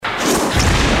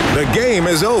The game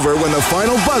is over when the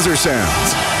final buzzer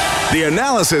sounds. The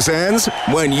analysis ends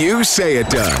when you say it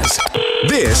does.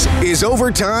 This is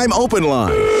Overtime Open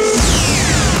Line.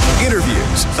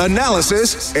 Interviews,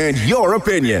 analysis, and your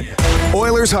opinion.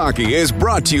 Oilers hockey is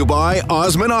brought to you by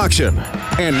Osmond Auction.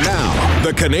 And now,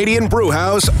 the Canadian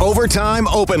Brewhouse Overtime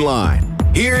Open Line.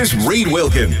 Here's Reed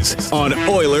Wilkins on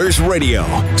Oilers Radio,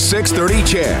 630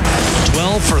 CHED.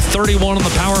 12 for 31 on the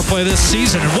power play this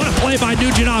season. And what a play by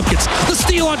Nugent Hopkins. The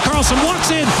steal on Carlson,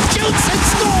 walks in, shoots and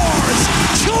scores!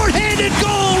 Short-handed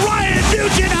goal, Ryan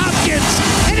Nugent Hopkins!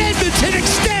 And Edmonton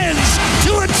extends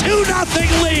to a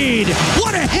 2-0 lead.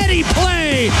 What a heady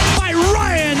play by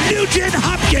Ryan Nugent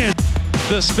Hopkins!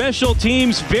 The special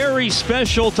teams, very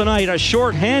special tonight. A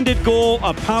short-handed goal,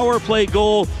 a power play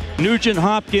goal. Nugent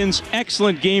Hopkins,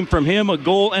 excellent game from him, a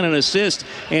goal and an assist.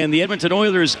 And the Edmonton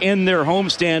Oilers end their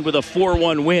homestand with a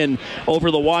 4-1 win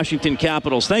over the Washington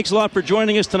Capitals. Thanks a lot for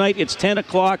joining us tonight. It's 10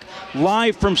 o'clock,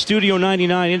 live from Studio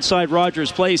 99 inside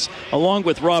Rogers Place. Along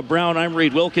with Rob Brown, I'm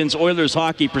Reed Wilkins. Oilers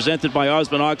hockey presented by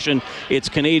Osmond Auction. It's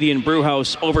Canadian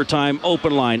Brewhouse Overtime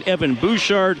Open Line. Evan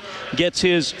Bouchard gets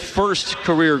his first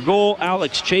career goal.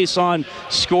 Alex Chiasson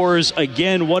scores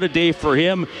again. What a day for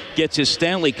him. Gets his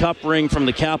Stanley Cup ring from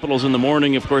the Capitals in the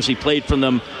morning. Of course, he played for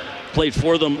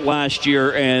them last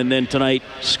year, and then tonight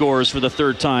scores for the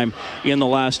third time in the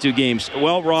last two games.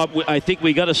 Well, Rob, I think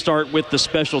we got to start with the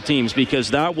special teams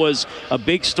because that was a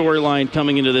big storyline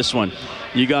coming into this one.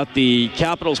 You got the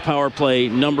Capitals power play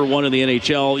number 1 in the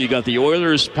NHL. You got the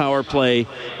Oilers power play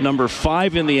number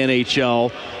 5 in the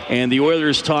NHL. And the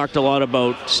Oilers talked a lot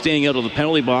about staying out of the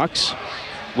penalty box,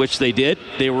 which they did.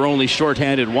 They were only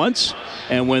shorthanded once.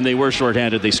 And when they were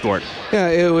shorthanded, they scored. Yeah,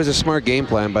 it was a smart game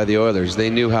plan by the Oilers. They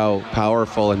knew how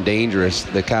powerful and dangerous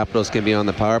the Capitals can be on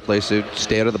the power play, so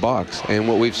stay out of the box. And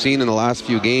what we've seen in the last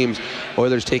few games,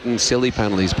 Oilers taking silly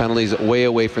penalties way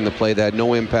away from the play that had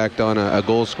no impact on a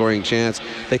goal-scoring chance.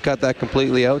 They cut that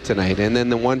completely out tonight. And then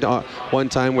the one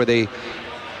time where they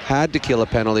had to kill a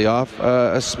penalty off,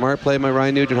 a smart play by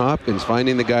Ryan Nugent Hopkins,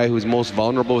 finding the guy who's most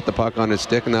vulnerable with the puck on his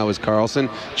stick, and that was Carlson,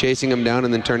 chasing him down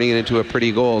and then turning it into a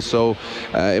pretty goal. So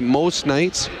most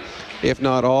nights, if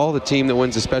not all, the team that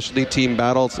wins the specialty team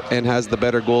battles and has the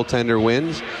better goaltender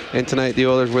wins. And tonight the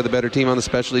Oilers were the better team on the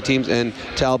specialty teams, and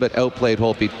Talbot outplayed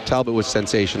Holtby. Talbot was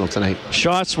sensational tonight.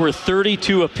 Shots were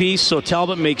 32 apiece, so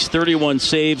Talbot makes 31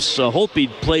 saves. Holtby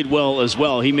played well as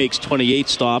well. He makes 28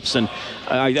 stops, and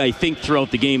I think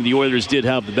throughout the game the Oilers did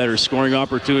have the better scoring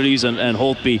opportunities, and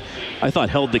Holtby, I thought,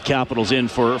 held the Capitals in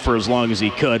for as long as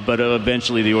he could, but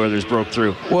eventually the Oilers broke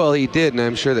through. Well, he did, and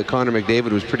I'm sure that Connor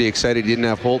McDavid was pretty excited. He didn't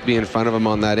have Holtby in front of him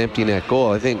on that empty net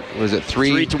goal. I think, was it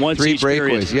three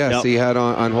breakaways? Yes, yep. He had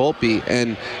on Holtby,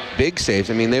 and big saves.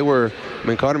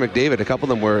 Connor McDavid, a couple of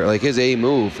them were like his A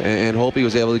move, and Holtby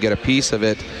was able to get a piece of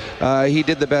it. He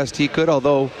did the best he could,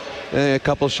 although a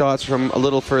couple shots from a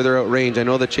little further out range. I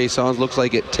know that Chiasson looks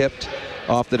like it tipped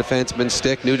off the defenseman's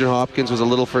stick. Nugent Hopkins was a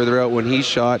little further out when he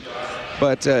shot.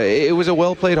 But it was a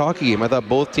well-played hockey game. I thought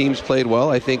both teams played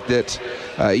well. I think that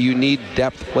you need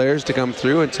depth players to come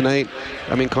through. And tonight,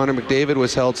 Connor McDavid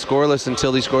was held scoreless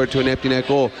until he scored to an empty net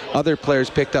goal. Other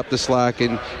players picked up the slack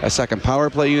in a second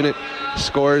power play unit,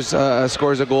 scores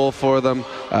a goal for them.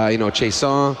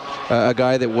 Chiasson, a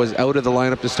guy that was out of the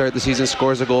lineup to start the season,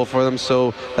 scores a goal for them.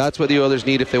 So that's what the Oilers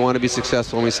need if they want to be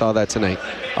successful, and we saw that tonight.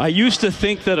 I used to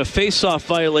think that a face-off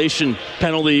violation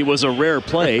penalty was a rare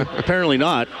play. Apparently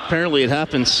not. Apparently it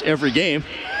happens every game.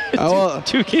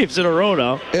 Two games in a row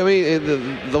now.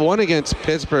 The one against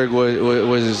Pittsburgh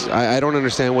was I don't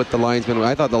understand what the linesman.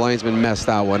 I thought the linesman messed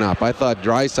that one up. I thought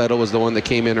Draisaitl was the one that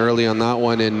came in early on that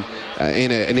one, and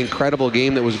in an incredible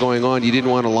game that was going on, you didn't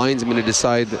want a linesman to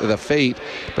decide the fate.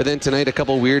 But then tonight, a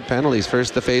couple weird penalties.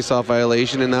 First, the face-off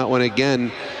violation, and that one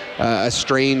again. A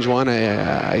strange one.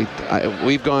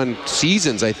 We've gone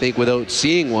seasons, I think, without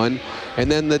seeing one. And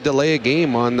then the delay of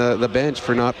game on the bench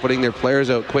for not putting their players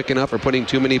out quick enough or putting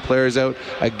too many players out.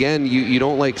 Again, you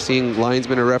don't like seeing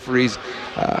linesmen or referees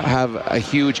have a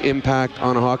huge impact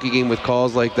on a hockey game with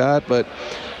calls like that. But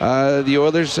the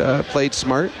Oilers played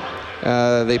smart.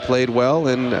 They played well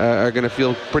and are going to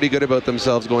feel pretty good about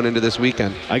themselves going into this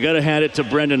weekend. I got to hand it to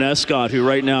Brendan Escott, who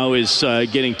right now is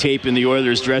getting tape in the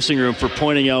Oilers dressing room for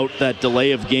pointing out that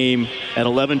delay of game at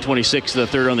 11:26 to the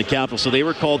third on the Capitals. So they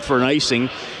were called for an icing.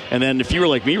 And then if you were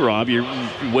like me, Rob, you're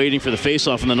waiting for the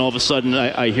face-off, and then all of a sudden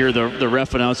I hear the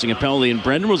ref announcing a penalty. And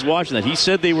Brendan was watching that. He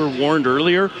said they were warned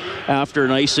earlier after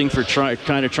an icing for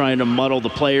trying to muddle the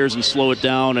players and slow it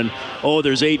down. And,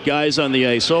 there's 8 guys on the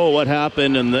ice. What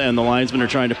happened? And the linesmen are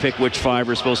trying to pick which 5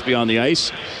 are supposed to be on the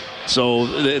ice.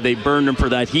 So they burned him for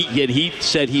that. He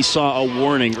said he saw a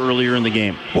warning earlier in the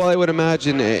game. Well, I would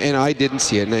imagine, and I didn't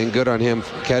see it, and good on him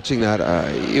for catching that.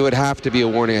 It would have to be a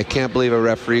warning. I can't believe a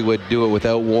referee would do it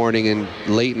without warning and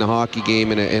late in a hockey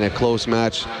game in a close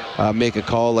match make a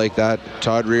call like that.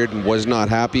 Todd Reardon was not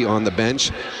happy on the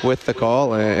bench with the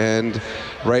call, and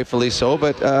rightfully so.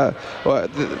 But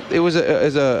it was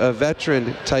a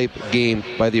veteran type game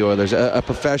by the Oilers, a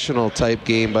professional type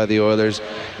game by the Oilers,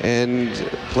 and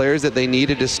players that they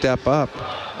needed to step up,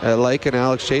 like an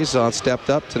Alex Chiasson, stepped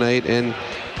up tonight and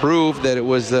proved that it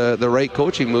was the right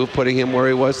coaching move, putting him where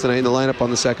he was tonight in the lineup on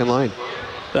the second line.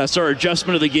 That's our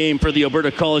adjustment of the game for the Alberta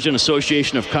College and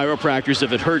Association of Chiropractors.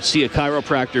 If it hurts, see a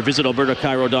chiropractor. Visit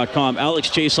albertachiro.com. Alex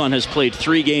Chiasson has played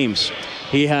 3 games.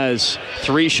 He has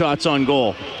 3 shots on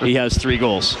goal. He has 3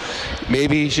 goals.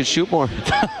 Maybe he should shoot more.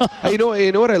 You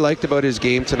know what I liked about his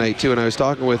game tonight, too, and I was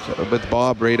talking with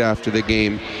Bob right after the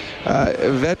game.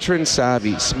 Veteran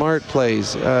savvy, smart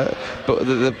plays.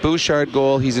 The Bouchard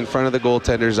goal, he's in front of the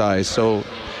goaltender's eyes, so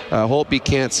Holtby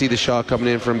can't see the shot coming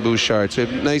in from Bouchard. So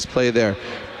nice play there.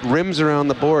 Rims around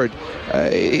the board.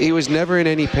 He was never in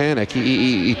any panic.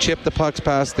 He chipped the pucks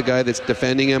past the guy that's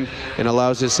defending him and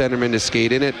allows his centerman to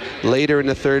skate in it. Later in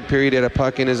the third period, he had a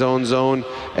puck in his own zone,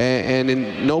 and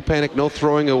in no panic, no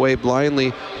throwing away blindly,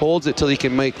 holds it till he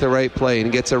can make the right play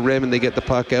and gets a rim and they get the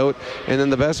puck out. And then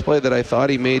the best play that I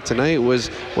thought he made tonight was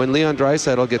when Leon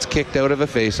Draisaitl gets kicked out of a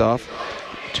faceoff.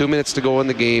 2 minutes to go in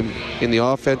the game in the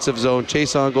offensive zone.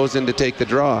 Chiasson goes in to take the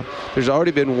draw. There's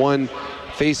already been one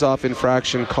face-off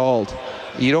infraction called.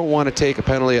 You don't want to take a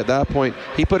penalty at that point.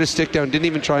 He put his stick down, didn't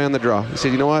even try on the draw. He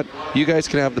said, you know what, you guys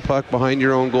can have the puck behind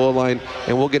your own goal line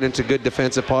and we'll get into good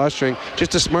defensive posturing.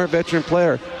 Just a smart veteran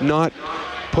player, not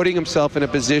putting himself in a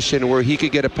position where he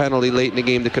could get a penalty late in the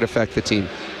game that could affect the team.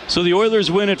 So the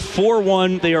Oilers win at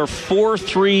 4-1. They are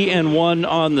 4-3-1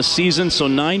 on the season, so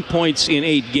 9 points in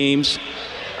 8 games.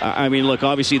 I mean, look,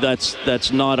 obviously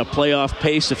that's not a playoff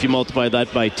pace if you multiply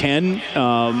that by 10,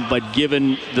 but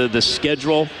given the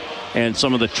schedule and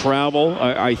some of the travel,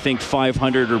 I think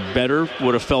 500 or better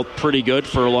would have felt pretty good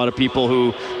for a lot of people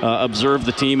who observe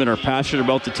the team and are passionate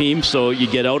about the team. So you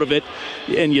get out of it,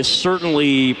 and you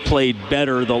certainly played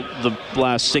better the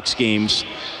last 6 games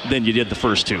than you did the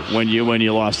first 2 when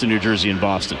you lost to New Jersey and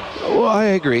Boston. Well, I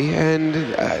agree, and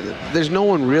there's no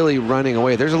one really running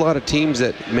away. There's a lot of teams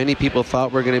that many people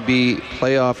thought were going to be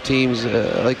playoff teams,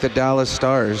 like the Dallas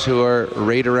Stars, who are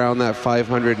right around that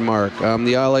 500 mark.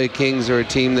 The LA Kings are a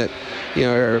team that,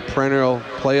 are perennial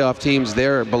playoff teams.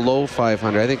 They're below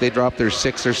 500. I think they dropped their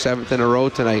 6th or 7th in a row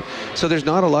tonight. So there's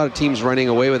not a lot of teams running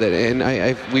away with it.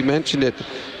 And we mentioned it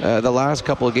the last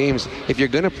couple of games. If you're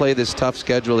going to play this tough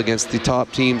schedule against the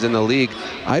top teams in the league,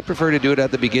 I'd prefer to do it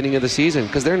at the beginning of the season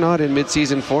because they're not in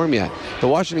midseason form yet. The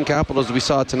Washington Capitals we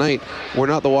saw tonight were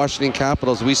not the Washington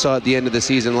Capitals we saw at the end of the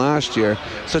season last year.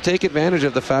 So take advantage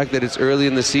of the fact that it's early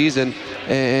in the season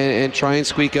and try and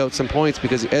squeak out some points,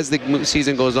 because as the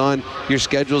season goes on, your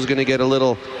schedule is going to get a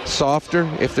little softer,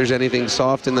 if there's anything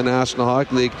soft in the National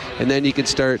Hockey League, and then you can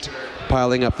start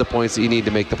piling up the points that you need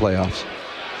to make the playoffs.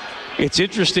 It's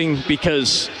interesting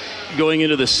because going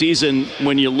into the season,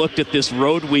 when you looked at this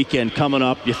road weekend coming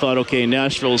up, you thought, okay,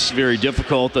 Nashville's very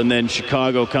difficult, and then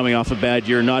Chicago coming off a bad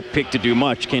year, not picked to do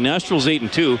much. Okay, Nashville's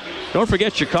 8-2. Don't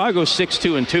forget Chicago's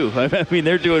 6-2-2. I mean,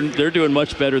 they're doing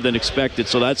much better than expected,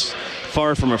 so that's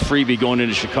far from a freebie going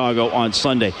into Chicago on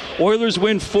Sunday. Oilers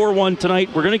win 4-1 tonight.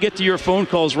 We're going to get to your phone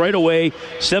calls right away,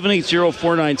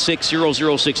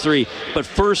 780-496-0063. But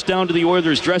first, down to the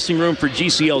Oilers dressing room for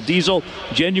GCL Diesel.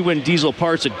 Genuine diesel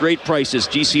parts at great prices,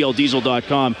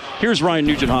 GCLDiesel.com. Here's Ryan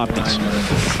Nugent-Hopkins.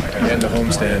 And the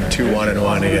homestand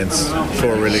 2-1-1 against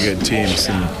 4 really good teams,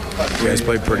 and you guys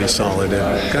played pretty solid.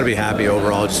 And got to be happy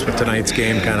overall just with tonight's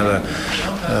game, kind of a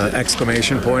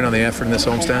exclamation point on the effort in this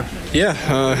homestand. Yeah,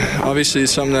 obviously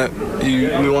it's something that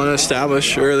we want to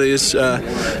establish early is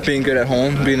being good at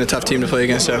home, being a tough team to play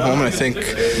against at home. And I think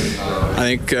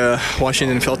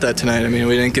Washington felt that tonight. I mean,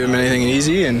 we didn't give them anything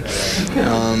easy, and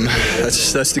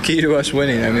that's the key to us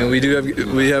winning. I mean, we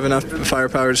have enough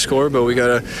firepower to score, but we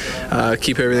got to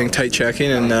keep everything tight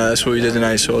checking, and that's what we did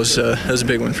tonight. So it was a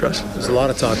big win for us. There's a lot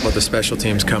of talk about the special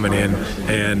teams coming in,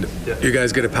 and you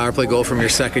guys get a power play goal from your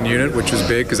second unit, which was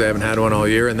big because they haven't had one all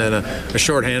year, and then a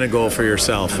shorthanded goal for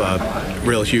yourself.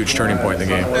 Real huge turning point in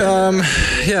the game.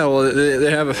 Yeah, well,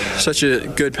 they have such a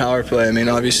good power play. I mean,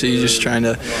 obviously you're just trying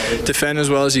to defend defend as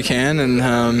well as you can,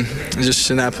 and just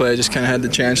in that play I just kind of had the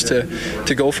chance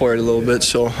to go for it a little bit.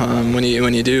 So when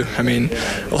you do, I mean,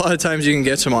 a lot of times you can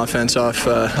get some offense off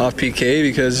PK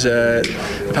because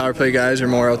the power play guys are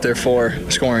more out there for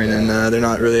scoring, and they're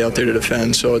not really out there to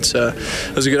defend. So it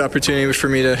was a good opportunity for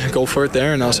me to go for it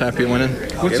there, and I was happy winning.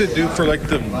 What's it do for like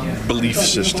the belief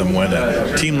system when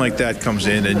a team like that comes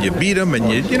in and you beat them and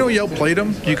you outplayed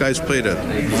them? You guys played a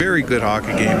very good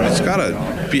hockey game. It's got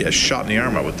to be a shot in the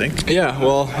arm, I would think. Yeah,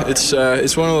 well, it's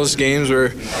one of those games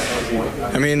where,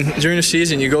 I mean, during the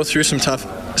season you go through some tough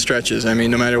stretches. I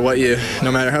mean, no matter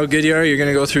how good you are, you're going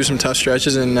to go through some tough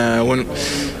stretches, and when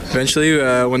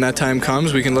that time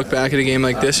comes, we can look back at a game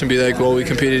like this and be like, well, we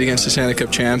competed against the Stanley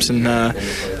Cup champs and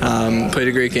played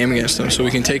a great game against them. So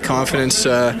we can take confidence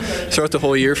throughout the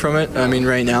whole year from it. I mean,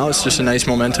 right now it's just a nice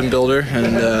momentum builder,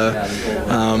 and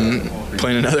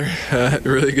playing another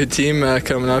really good team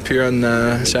coming up here on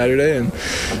Saturday, and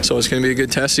so it's going to be a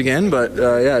good test again. But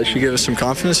yeah, it should give us some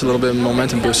confidence, a little bit of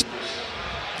momentum boost.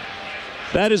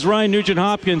 That is Ryan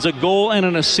Nugent-Hopkins, a goal and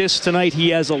an assist tonight.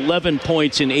 He has 11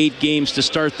 points in 8 games to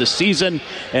start the season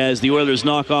as the Oilers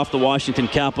knock off the Washington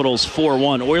Capitals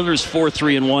 4-1. Oilers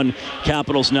 4-3-1,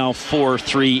 Capitals now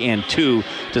 4-3-2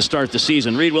 to start the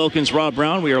season. Reed Wilkins, Rob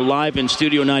Brown, we are live in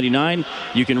Studio 99.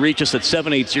 You can reach us at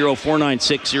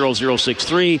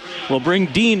 780-496-0063. We'll bring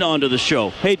Dean onto the show.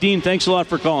 Hey, Dean, thanks a lot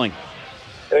for calling.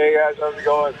 Hey, guys, how's it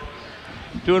going?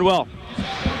 Doing well.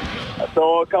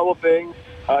 So, a couple things.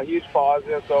 Huge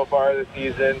positive so far this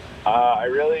season. I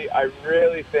really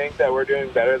think that we're doing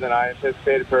better than I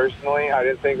anticipated personally. I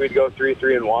didn't think we'd go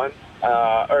 3-3-1,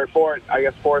 or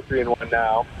 4-3-1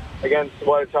 now, against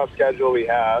what a tough schedule we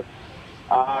have.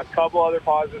 A couple other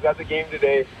positives at the game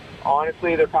today.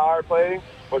 Honestly, their power play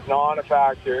was not a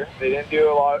factor. They didn't do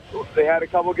a lot. They had a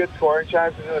couple good scoring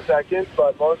chances in the second,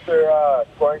 but most of their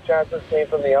scoring chances came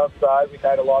from the outside. We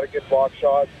had a lot of good block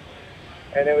shots,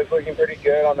 and it was looking pretty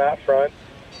good on that front.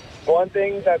 One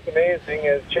thing that's amazing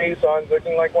is Chiasson's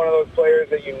looking like one of those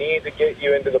players that you need to get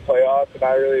you into the playoffs, and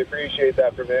I really appreciate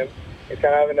that from him. He's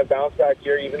kind of having a bounce-back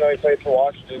year, even though he played for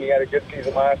Washington. He had a good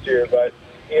season last year, but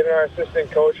even our assistant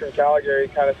coach from Calgary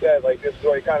kind of said, like, this is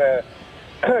what kind of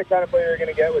player you're going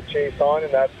to get with Chiasson,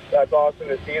 and that's awesome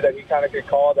to see that he kind of could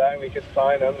call that and we could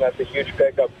sign him. That's a huge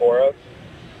pickup for us.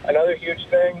 Another huge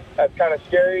thing that's kind of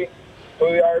scary,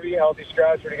 Puljujarvi, healthy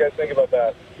scratch. What do you guys think about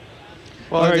that?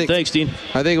 Well, all right, thanks, Dean.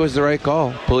 I think it was the right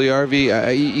call.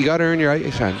 Puljujarvi, you got to earn your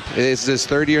ice time. It's his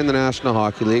third year in the National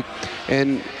Hockey League,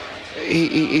 and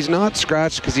he's not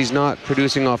scratched because he's not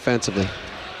producing offensively.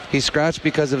 He's scratched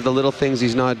because of the little things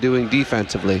he's not doing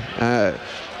defensively.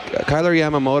 Kailer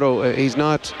Yamamoto, he's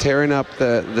not tearing up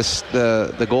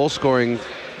the goal-scoring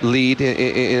lead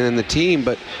in the team,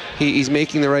 but he's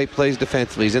making the right plays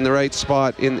defensively. He's in the right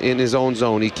spot in his own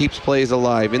zone. He keeps plays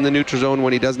alive. In the neutral zone,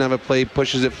 when he doesn't have a play,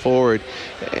 pushes it forward.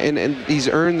 And he's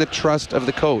earned the trust of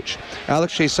the coach.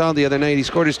 Alex Chiasson the other night, he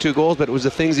scored his 2 goals, but it was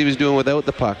the things he was doing without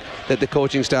the puck that the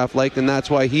coaching staff liked, and that's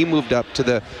why he moved up to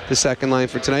the second line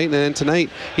for tonight. And then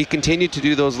tonight, he continued to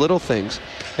do those little things.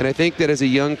 And I think that as a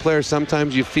young player,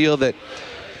 sometimes you feel that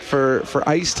for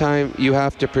ice time, you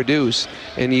have to produce,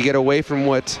 and you get away from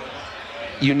what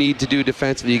you need to do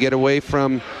defensively. You get away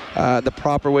from the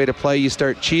proper way to play. You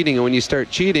start cheating, and when you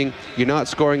start cheating, you're not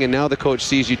scoring, and now the coach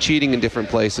sees you cheating in different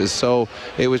places. So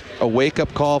it was a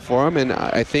wake-up call for him, and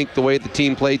I think the way the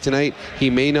team played tonight, he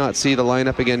may not see the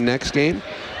lineup again next game.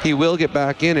 He will get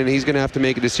back in, and he's going to have to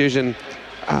make a decision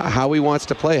how he wants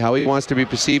to play, how he wants to be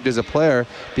perceived as a player,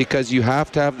 because you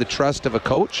have to have the trust of a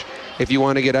coach if you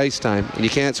want to get ice time, and you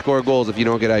can't score goals if you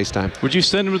don't get ice time. Would you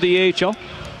send him to the AHL?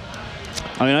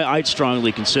 I mean, I'd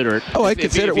strongly consider it. Oh, I'd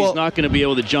consider it. If he's not going to be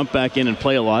able to jump back in and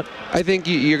play a lot. I think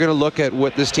you're going to look at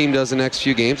what this team does the next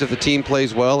few games. If the team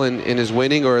plays well and is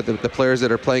winning, or the players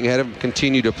that are playing ahead of them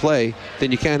continue to play,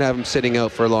 then you can't have them sitting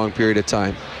out for a long period of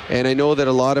time. And I know that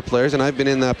a lot of players, and I've been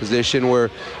in that position where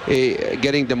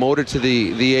getting demoted to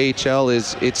the AHL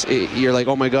you're like,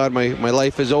 oh my God, my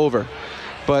life is over.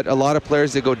 But a lot of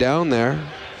players that go down there,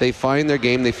 they find their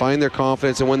game, they find their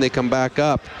confidence, and when they come back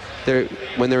up,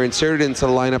 when they're inserted into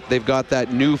the lineup, they've got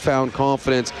that newfound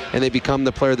confidence, and they become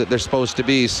the player that they're supposed to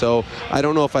be. So I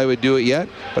don't know if I would do it yet,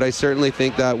 but I certainly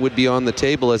think that would be on the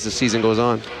table as the season goes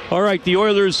on. All right, the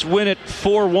Oilers win it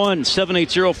 4-1,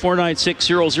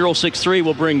 780-496-0063.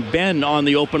 We'll bring Ben on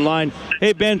the open line.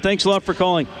 Hey, Ben, thanks a lot for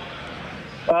calling.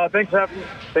 Thanks for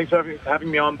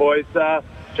having me on, boys.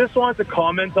 Just wanted to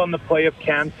comment on the play of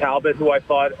Cam Talbot, who I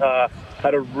thought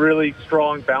had a really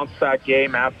strong bounce-back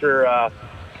game after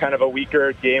kind of a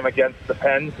weaker game against the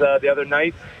Pens the other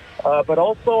night. But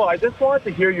also, I just wanted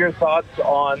to hear your thoughts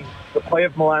on the play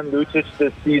of Milan Lucic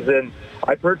this season.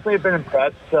 I personally have been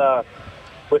impressed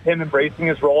with him embracing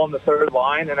his role on the third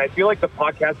line, and I feel like the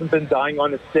puck hasn't been dying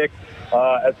on his stick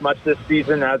as much this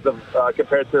season as of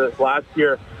compared to last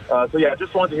year. So yeah,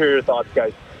 just wanted to hear your thoughts,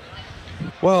 guys.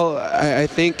 Well, I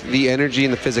think the energy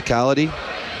and the physicality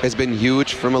has been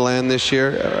huge for Milan this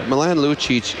year. Milan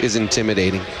Lucic is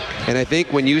intimidating. And I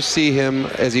think when you see him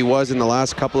as he was in the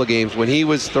last couple of games, when he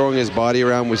was throwing his body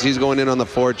around, when he's going in on the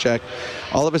forecheck,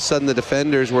 all of a sudden the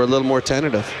defenders were a little more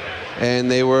tentative.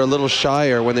 And they were a little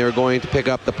shyer when they were going to pick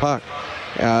up the puck.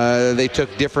 They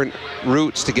took different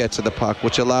routes to get to the puck,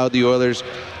 which allowed the Oilers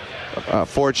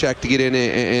forecheck to get in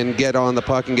and get on the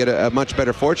puck and get a much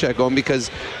better forecheck going,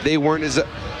 because they weren't as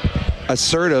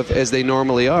assertive as they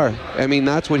normally are. I mean,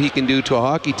 that's what he can do to a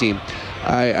hockey team.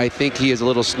 I think he is a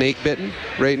little snake bitten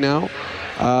right now.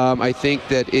 I think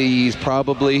that he's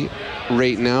probably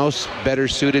right now better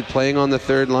suited playing on the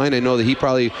third line. I know that he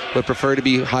probably would prefer to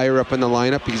be higher up in the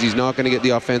lineup, because he's not going to get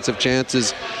the offensive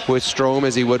chances with Strome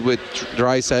as he would with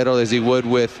Draisaitl, as he would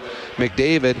with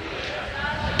McDavid.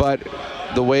 But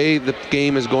the way the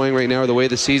game is going right now, or the way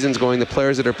the season's going, the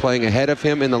players that are playing ahead of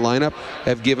him in the lineup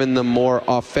have given them more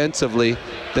offensively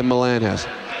than Milan has.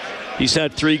 He's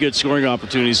had 3 good scoring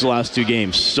opportunities the last 2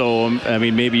 games. So, I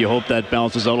mean, maybe you hope that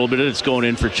balances out a little bit. It's going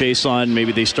in for Chiasson.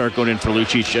 Maybe they start going in for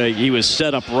Lucic. He was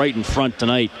set up right in front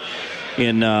tonight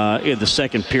in the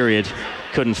second period.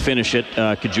 Couldn't finish it.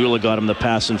 Kajula got him the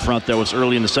pass in front. That was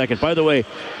early in the second. By the way,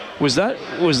 was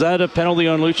that a penalty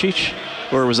on Lucic?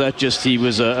 Or was that just he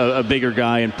was a bigger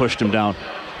guy and pushed him down?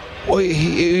 Well,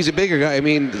 he's a bigger guy. I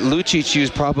mean, Lucic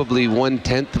used probably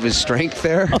 1/10 of his strength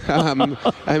there.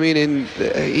 I mean,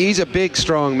 he's a big,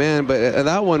 strong man. But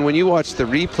that one, when you watch the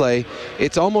replay,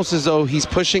 it's almost as though he's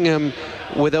pushing him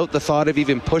without the thought of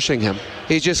even pushing him.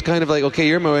 He's just kind of like, okay,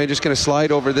 you're my way. I'm just going to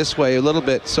slide over this way a little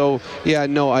bit. So, yeah,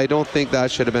 no, I don't think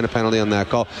that should have been a penalty on that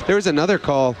call. There was another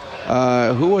call.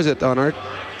 Who was it on our...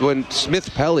 when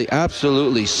Smith Pelly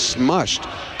absolutely smushed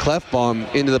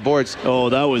Klefbom into the boards. Oh,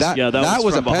 that was a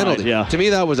penalty. Behind, yeah. To me,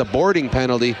 that was a boarding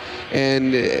penalty,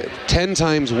 and 10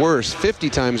 times worse, 50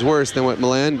 times worse than what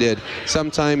Milan did.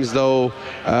 Sometimes, though,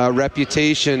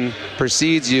 reputation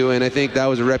precedes you, and I think that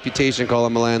was a reputation call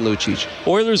on Milan Lucic.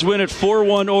 Oilers win at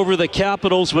 4-1 over the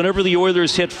Capitals. Whenever the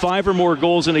Oilers hit 5 or more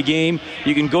goals in a game,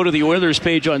 you can go to the Oilers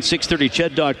page on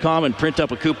 630ched.com and print up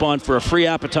a coupon for a free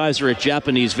appetizer at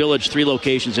Japanese Village. 3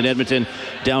 locations in Edmonton,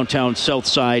 downtown, south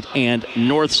side, and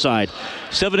north side.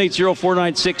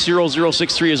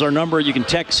 780-496-0063 is our number. You can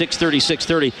text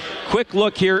 630-630. Quick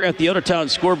look here at the out-of-town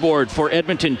scoreboard for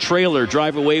Edmonton Trailer.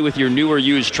 Drive away with your new or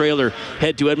used trailer.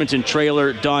 Head to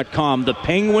edmontontrailer.com. The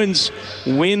Penguins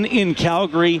win in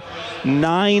Calgary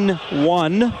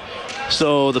 9-1.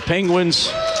 So the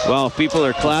Penguins, well, people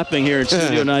are clapping here in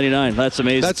Studio 99. That's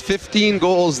amazing. That's 15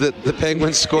 goals that the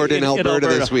Penguins scored in Alberta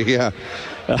this week, yeah.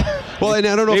 Well, and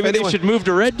I don't know maybe if anyone... they should move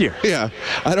to Red Deer. Yeah.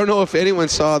 I don't know if anyone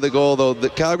saw the goal, though. The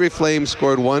Calgary Flames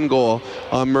scored 1 goal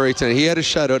on Murray tonight. He had a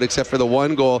shutout except for the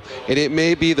 1 goal, and it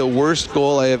may be the worst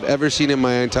goal I have ever seen in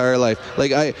my entire life.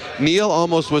 Neil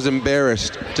almost was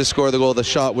embarrassed to score the goal. The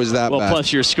shot was that bad. Well,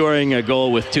 plus you're scoring a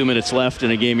goal with 2 minutes left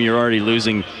in a game you're already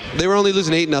losing. They were only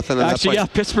losing 8-0 at that point. Actually, yeah,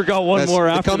 Pittsburgh got one more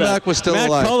after that. The comeback was still alive.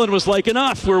 Matt Cullen was like,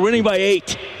 enough, we're winning by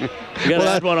 8. You got to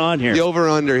add one on here. The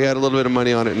over-under, he had a little bit of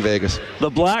money on it in Vegas. The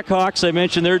Blackhawks, I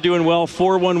mentioned, they're doing well.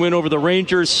 4-1 win over the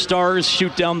Rangers. Stars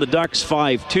shoot down the Ducks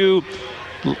 5-2.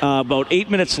 About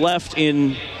 8 minutes left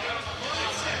in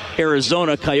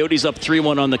Arizona. Coyotes up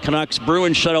 3-1 on the Canucks.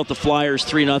 Bruins shut out the Flyers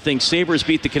 3-0. Sabres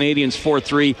beat the Canadiens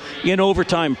 4-3. In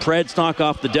overtime, Preds knock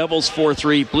off the Devils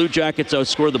 4-3. Blue Jackets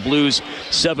outscore the Blues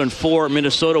 7-4.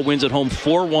 Minnesota wins at home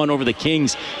 4-1 over the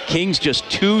Kings. Kings just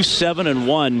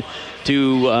 2-7-1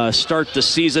 to start the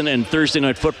season. And Thursday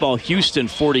Night Football, Houston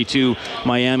 42,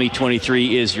 Miami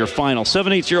 23 is your final.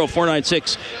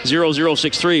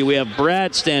 780-496-0063. We have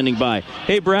Brad standing by.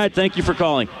 Hey, Brad, thank you for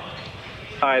calling.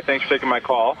 Hi, thanks for taking my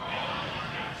call.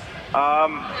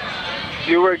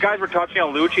 You guys were touching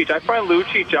on Lucic. I find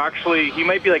Lucic actually, he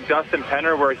might be like Dustin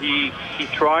Penner, where he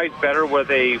tries better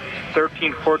with a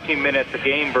 13, 14 minutes a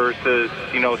game versus,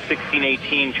 16,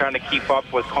 18, trying to keep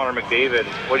up with Connor McDavid.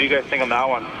 What do you guys think on that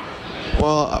one?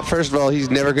 Well, first of all, he's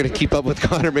never going to keep up with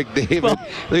Connor McDavid,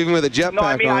 even with a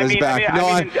jetpack on his back.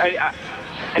 I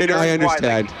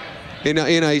understand.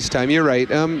 In ice time, you're right.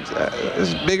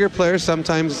 Bigger players,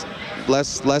 sometimes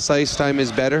less ice time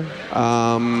is better.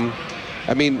 Milan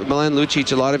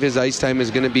Lucic, a lot of his ice time is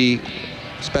going to be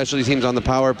specialty teams on the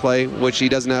power play, which he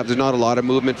doesn't have. There's not a lot of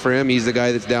movement for him. He's the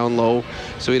guy that's down low,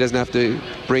 so he doesn't have to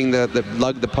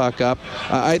lug the puck up.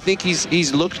 I think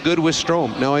he's looked good with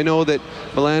Strome. Now, I know that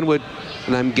Milan would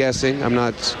and I'm guessing,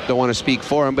 don't want to speak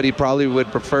for him, but he probably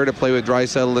would prefer to play with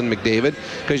Draisaitl than McDavid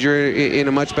because you're in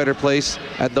a much better place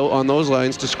on those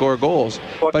lines to score goals.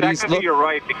 Well, but technically you're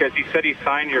right because he said he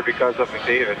signed here because of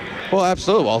McDavid. Well,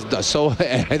 absolutely. Well, so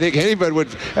I think anybody would.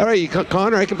 All right,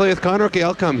 Connor, I can play with Connor. Okay,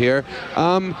 I'll come here.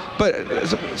 But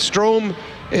Strome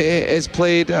has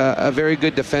played a very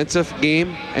good defensive game,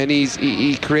 and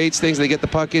he creates things. They get the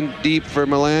puck in deep for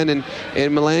Milan, and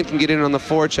Milan can get in on the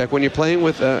forecheck. When you're playing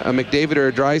with a McDavid or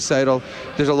a Draisaitl,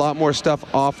 there's a lot more stuff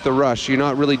off the rush. You're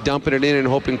not really dumping it in and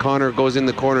hoping Connor goes in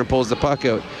the corner and pulls the puck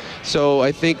out. So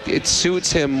I think it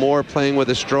suits him more playing with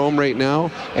a Strome right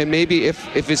now. And maybe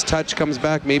if his touch comes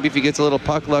back, maybe if he gets a little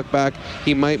puck luck back,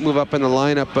 he might move up in the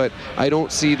lineup. But I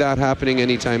don't see that happening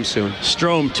anytime soon.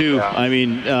 Strome, too. Yeah. I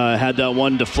mean, had that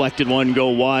one deflected one go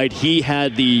wide. He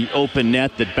had the open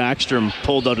net that Backstrom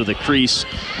pulled out of the crease.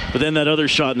 But then that other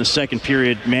shot in the second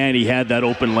period, man, he had that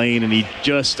open lane. And he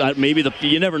just,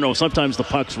 you never know. Sometimes the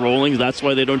puck's rolling. That's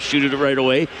why they don't shoot it right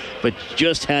away. But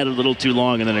just had it a little too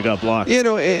long, and then it got blocked.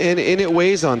 And it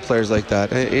weighs on players like that.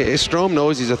 Strome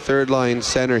knows he's a third-line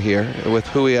center here with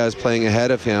who he has playing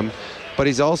ahead of him, but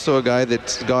he's also a guy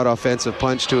that's got offensive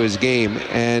punch to his game.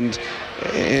 And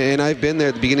I've been there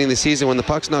at the beginning of the season when the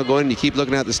puck's not going and you keep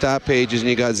looking at the stat pages and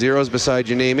you got zeros beside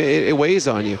your name, it weighs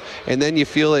on you. And then you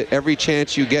feel it every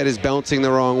chance you get is bouncing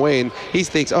the wrong way. And he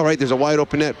thinks, all right, there's a wide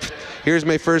open net. Here's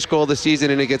my first goal of the season,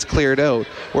 and it gets cleared out.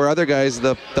 Where other guys,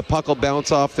 the puck will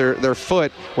bounce off their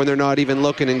foot when they're not even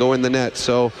looking and go in the net.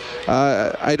 So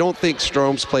I don't think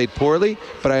Strome's played poorly,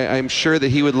 but I'm sure that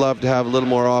he would love to have a little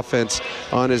more offense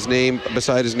on his name,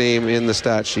 beside his name in the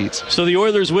stat sheets. So the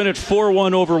Oilers win at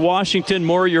 4-1 over Washington.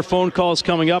 More of your phone calls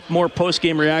coming up, more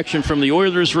post-game reaction from the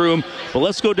Oilers room. But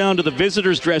let's go down to the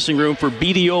visitors' dressing room for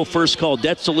BDO First Call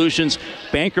Debt Solutions,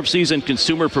 bankruptcies and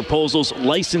consumer proposals,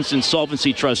 licensed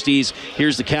insolvency trustees.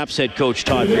 Here's the Caps head coach,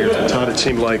 Todd Beard. Todd, it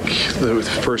seemed like the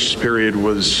first period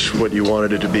was what you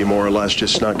wanted it to be, more or less,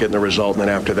 just not getting the result. And then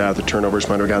after that, the turnovers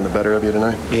might have gotten the better of you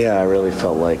tonight. Yeah, I really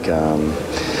felt like,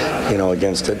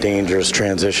 against a dangerous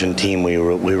transition team, we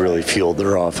really fueled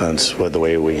their offense with the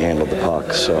way we handled the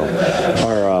puck. So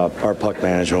our puck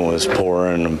management was poor,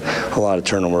 and a lot of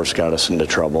turnovers got us into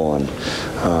trouble and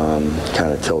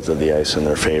kind of tilted the ice in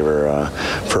their favor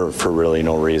for really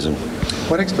no reason.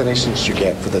 What explanation did you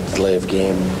get for the delay of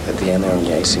game at the end there on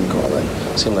the icing call?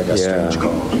 It seemed like a strange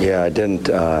call. Yeah, I didn't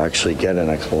actually get an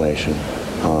explanation.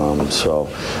 So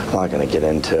I'm not going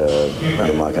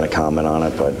to comment on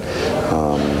it, but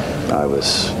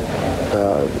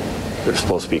there's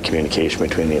supposed to be communication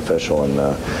between the official and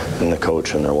the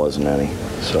coach, and there wasn't any.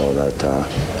 So that I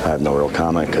have no real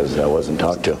comment because I wasn't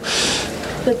talked to.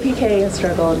 The PK has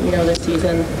struggled, this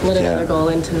season. Let another goal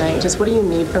in tonight. Just what do you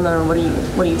need from them? What do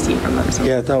you see from them?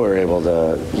 Yeah, I thought we were able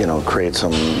to, create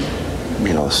some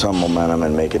momentum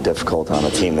and make it difficult on a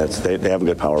team they have a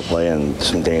good power play and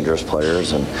some dangerous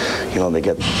players, and they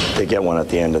get one at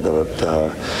the end of the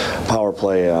power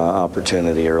play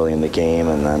opportunity early in the game,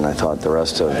 and then I thought the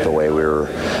rest of the way we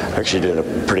were actually doing a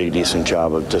pretty decent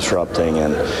job of disrupting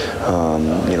and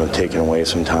taking away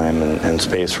some time and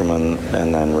space from them,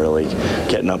 and then really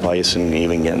getting up ice and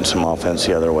even getting some offense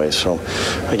the other way. So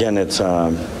again, it's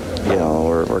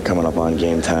we're coming up on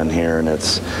game 10 here, and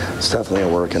it's definitely a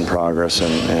work in progress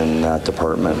in that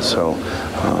department. So,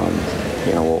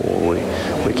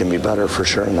 we can be better for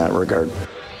sure in that regard.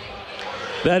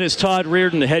 That is Todd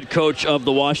Reardon, the head coach of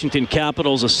the Washington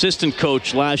Capitals, assistant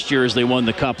coach last year as they won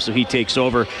the Cup, so he takes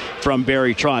over from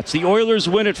Barry Trotz. The Oilers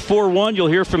win at 4-1. You'll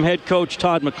hear from head coach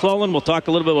Todd McLellan. We'll talk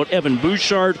a little bit about Evan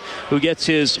Bouchard, who gets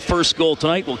his first goal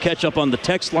tonight. We'll catch up on the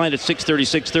text line at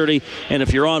 630, and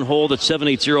if you're on hold at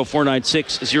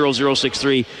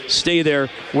 780-496-0063, stay there.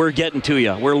 We're getting to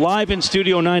you. We're live in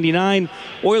Studio 99.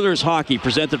 Oilers hockey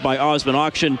presented by Osmond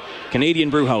Auction, Canadian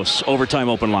Brewhouse, Overtime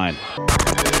Open Line.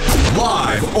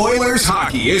 Live Oilers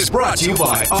hockey is brought to you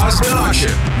by Osmond Auction.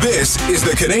 This is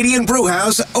the Canadian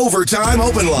Brewhouse Overtime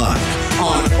Open Line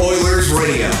on Oilers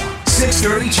Radio.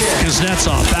 6:30 CHED.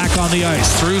 Kuznetsov back on the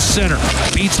ice through center.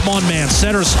 Beats one man.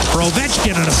 Centers for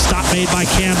Ovechkin, and a stop made by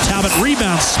Cam Talbot.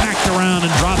 Rebound smacked around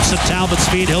and drops at Talbot's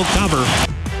feet. He'll cover.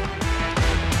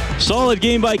 Solid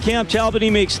game by Cam Talbot.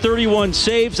 He makes 31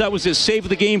 saves. That was his save of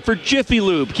the game for Jiffy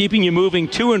Lube, keeping you moving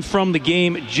to and from the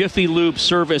game.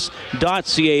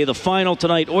 JiffyLubeService.ca. The final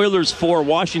tonight, Oilers 4,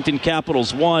 Washington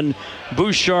Capitals 1.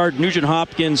 Bouchard, Nugent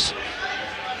Hopkins,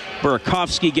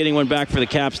 Burakovsky getting one back for the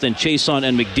Caps, then Chiasson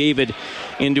and McDavid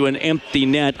into an empty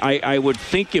net. I would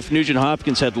think if Nugent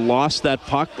Hopkins had lost that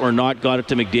puck or not got it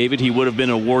to McDavid, he would have been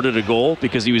awarded a goal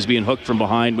because he was being hooked from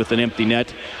behind with an empty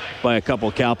net by a couple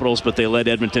of Capitals, but they let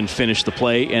Edmonton finish the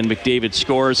play, and McDavid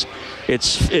scores.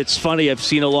 It's funny. I've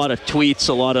seen a lot of tweets,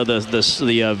 a lot of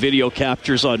the video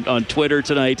captures on Twitter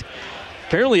tonight.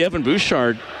 Apparently, Evan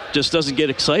Bouchard just doesn't get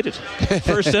excited.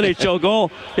 First NHL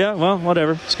goal. Yeah, well,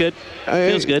 whatever. It's good.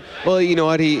 Feels good. Well, you know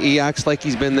what? He acts like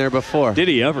he's been there before. Did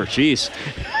he ever? Jeez.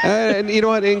 And you know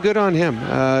what? And good on him.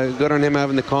 Good on him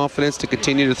having the confidence to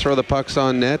continue to throw the pucks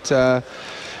on net.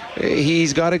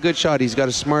 He's got a good shot. He's got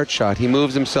a smart shot. He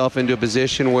moves himself into a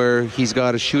position where he's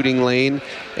got a shooting lane,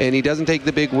 and he doesn't take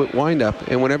the big wind-up.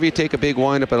 And whenever you take a big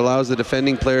wind-up, it allows the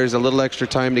defending players a little extra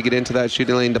time to get into that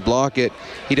shooting lane to block it.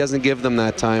 He doesn't give them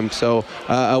that time. So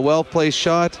a well-placed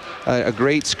shot, a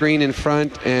great screen in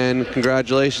front, and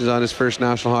congratulations on his first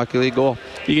National Hockey League goal.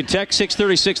 You can text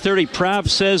 630-630. Prav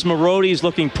says Marody's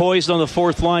looking poised on the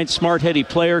fourth line. Smart, heady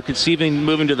player, conceiving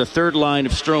moving to the third line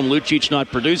if Strome Lucic not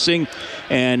producing.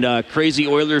 And Crazy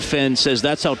Oiler fan says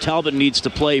that's how Talbot needs to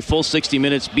play. Full 60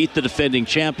 minutes, beat the defending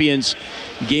champions.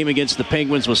 Game against the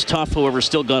Penguins was tough, however,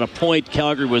 still got a point.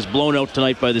 Calgary was blown out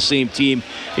tonight by the same team.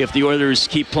 If the Oilers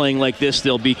keep playing like this,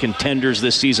 they'll be contenders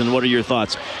this season. What are your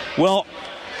thoughts? Well,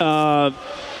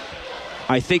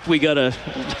 I think we got to...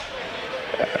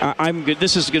 I'm good.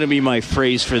 This is going to be my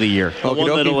phrase for the year. The one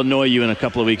that'll annoy you in a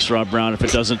couple of weeks, Rob Brown, if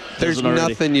it doesn't. There's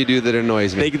nothing you do that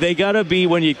annoys me. They got to be,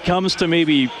 when it comes to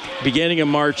maybe beginning of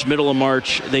March, middle of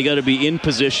March, they got to be in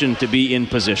position to be in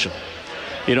position.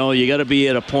 You know, you got to be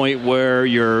at a point where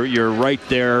you're right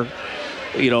there,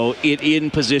 you know, in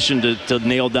position to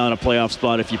nail down a playoff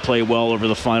spot if you play well over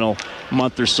the final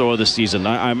month or so of the season.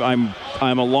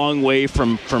 I'm a long way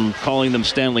from calling them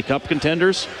Stanley Cup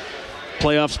contenders.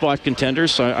 Playoff spot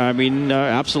contenders. I mean,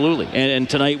 absolutely. And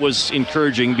tonight was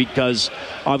encouraging because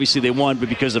obviously they won, but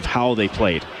because of how they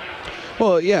played.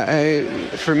 Well, yeah,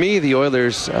 for me, the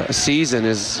Oilers' season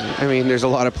is, I mean, there's a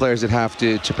lot of players that have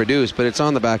to produce, but it's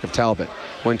on the back of Talbot.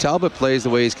 When Talbot plays the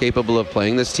way he's capable of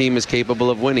playing, this team is capable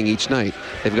of winning each night.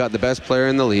 They've got the best player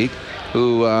in the league,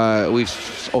 who we've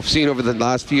seen over the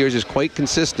last few years is quite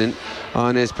consistent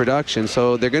on his production.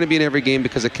 So they're going to be in every game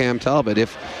because of Cam Talbot.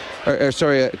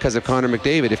 Because of Connor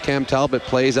McDavid. If Cam Talbot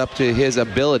plays up to his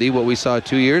ability, what we saw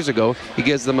 2 years ago, he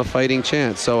gives them a fighting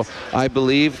chance. So I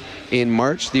believe in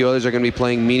March the Oilers are going to be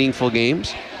playing meaningful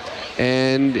games.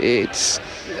 And it's,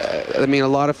 I mean, a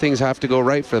lot of things have to go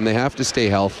right for them. They have to stay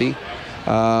healthy.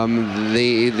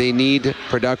 They need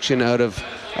production out of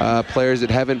players that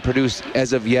haven't produced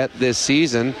as of yet this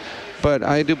season. But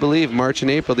I do believe March and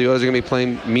April, the Oilers are going to be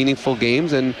playing meaningful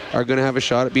games and are going to have a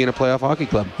shot at being a playoff hockey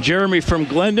club. Jeremy from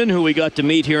Glendon, who we got to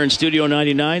meet here in Studio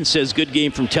 99, says good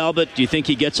game from Talbot. Do you think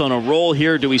he gets on a roll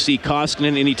here? Do we see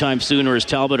Koskinen anytime soon, or is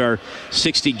Talbot our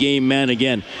 60-game man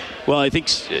again? Well, I think,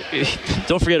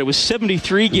 don't forget, it was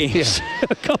 73 games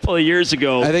a couple of years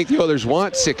ago. I think the Oilers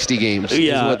want 60 games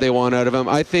is what they want out of him.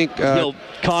 I think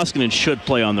Koskinen should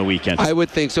play on the weekend. I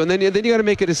would think so. And then you got to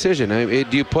make a decision.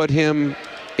 Do you put him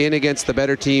in against the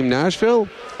better team, Nashville,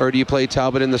 or do you play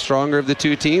Talbot in the stronger of the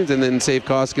two teams and then save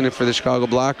Koskinen for the Chicago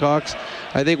Blackhawks?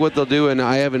 I think what they'll do, and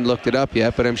I haven't looked it up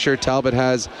yet, but I'm sure Talbot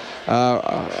has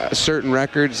certain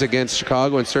records against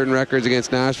Chicago and certain records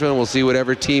against Nashville, and we'll see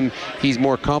whatever team he's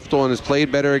more comfortable and has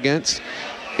played better against.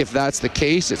 If that's the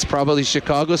case, it's probably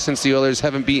Chicago, since the Oilers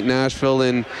haven't beaten Nashville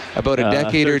in about a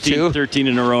decade or two. 13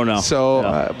 in a row now.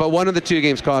 So, but one of the two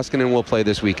games Koskinen will play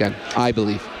this weekend, I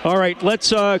believe. All right, let's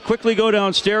quickly go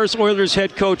downstairs. Oilers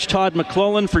head coach Todd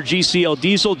McClellan for GCL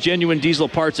Diesel. Genuine diesel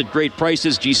parts at great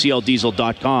prices,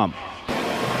 GCLDiesel.com.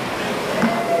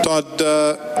 Todd,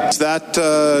 is that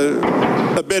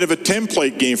a bit of a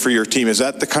template game for your team? Is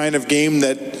that the kind of game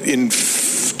that in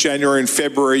January and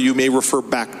February you may refer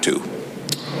back to?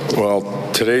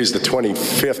 Well, today's the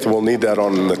 25th. We'll need that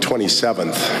on the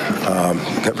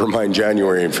 27th. Never mind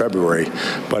January and February.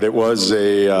 But it was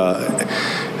a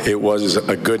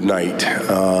good night.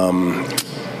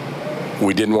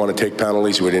 We didn't want to take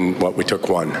penalties. We took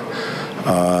one.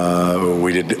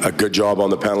 We did a good job on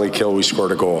the penalty kill. We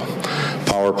scored a goal.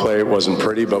 Power play, it wasn't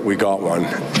pretty, but we got one.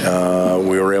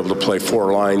 We were able to play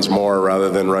four lines more rather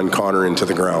than run Connor into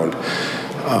the ground.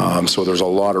 So there's a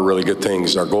lot of really good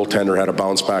things. Our goaltender had a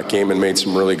bounce-back game and made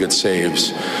some really good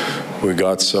saves. We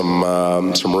got some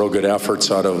real good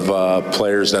efforts out of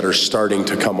players that are starting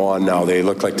to come on now. They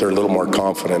look like they're a little more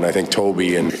confident. I think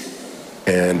Toby and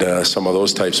some of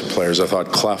those types of players. I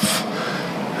thought Clough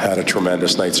had a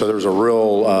tremendous night. So there was a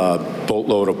real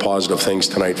boatload of positive things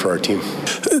tonight for our team.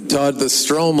 Todd, the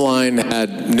Strome line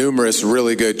had numerous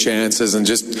really good chances, and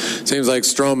just seems like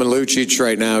Strome and Lucic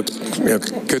right now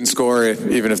couldn't score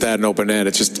even if they had an open net.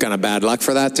 It's just kind of bad luck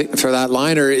for that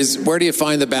line, or where do you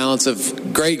find the balance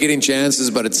of great getting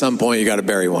chances, but at some point you got to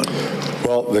bury one?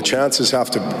 Well, the chances have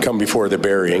to come before the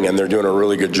burying, and they're doing a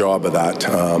really good job of that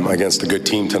against a good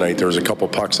team tonight. There was a couple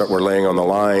pucks that were laying on the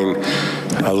line,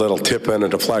 a little tip and a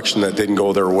deflection that didn't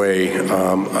go their way.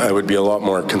 I would be a lot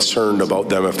more concerned about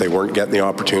them if they weren't getting the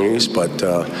opportunities, but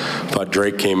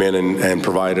Drake came in and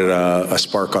provided a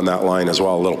spark on that line as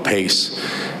well, a little pace.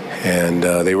 And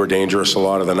they were dangerous a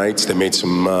lot of the nights. They made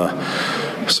some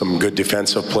good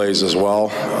defensive plays as well.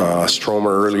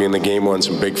 Stromer early in the game won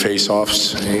some big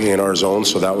face-offs in our zone,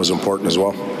 so that was important as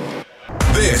well.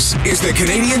 This is the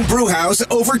Canadian Brewhouse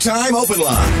Overtime Open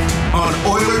Line on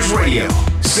Oilers Radio,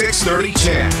 630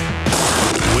 CHED.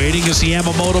 Waiting is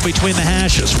Yamamoto between the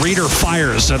hashes. Reeder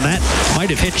fires, and that might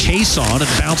have hit Chason and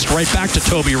bounced right back to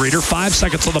Toby Reeder. 5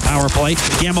 seconds on the power play.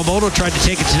 Yamamoto tried to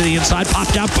take it to the inside,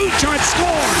 popped out. Bouchard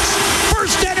scores!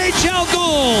 First NHL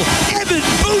goal! Evan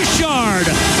Bouchard!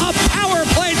 A power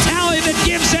play tally that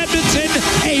gives Edmonton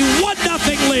a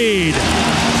 1-0 lead.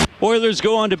 Oilers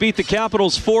go on to beat the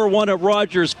Capitals 4-1 at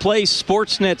Rogers Place.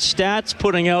 Sportsnet stats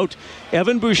putting out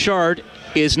Evan Bouchard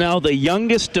is now the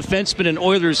youngest defenseman in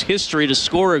Oilers history to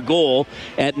score a goal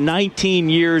at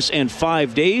 19 years and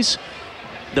 5 days.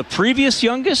 The previous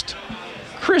youngest,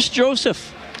 Chris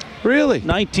Joseph. Really?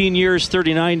 19 years,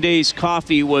 39 days.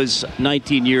 Coffey was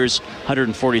 19 years,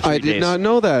 143 days. I did not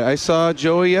know that. I saw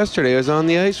Joey yesterday. I was on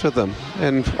the ice with him.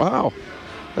 And wow.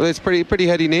 That's pretty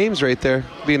heady names right there,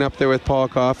 being up there with Paul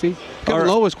Coffey. Kevin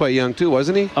Lowe was quite young too,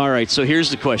 wasn't he? All right, so here's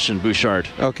the question, Bouchard.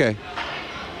 Okay.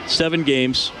 7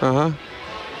 games. Uh-huh.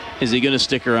 Is he going to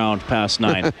stick around past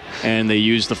 9? And they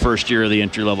use the first year of the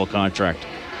entry-level contract.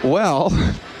 Well,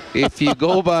 if you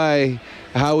go by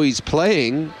how he's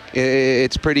playing,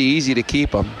 it's pretty easy to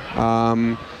keep him.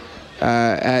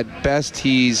 At best,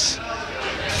 he's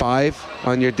 5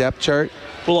 on your depth chart.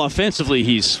 Well, offensively,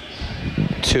 he's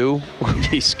 2.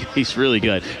 He's really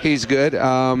good. He's good.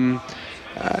 Honestly,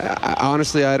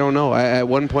 I don't know. At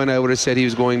one point, I would have said he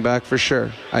was going back for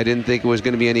sure. I didn't think it was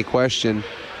going to be any question.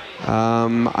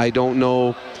 I don't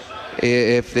know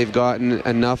if they've gotten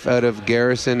enough out of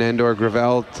Garrison and or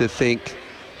Gravel to think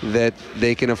that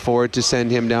they can afford to send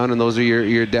him down, and those are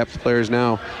your depth players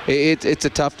now. It's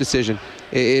a tough decision.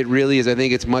 It really is. I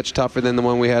think it's much tougher than the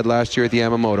one we had last year at the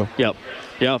Yamamoto. Yep.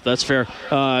 Yeah, that's fair.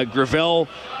 Gravel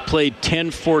played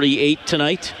 10:48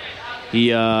 tonight. He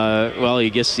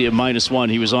gets the -1.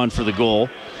 He was on for the goal.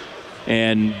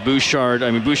 And Bouchard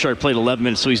played 11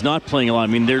 minutes, so he's not playing a lot. I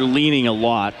mean, they're leaning a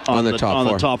lot on the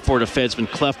top 4 defensemen.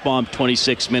 Klefbom,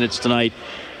 26 minutes tonight.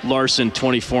 Larson,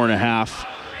 24.5.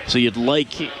 So you'd like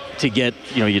to get,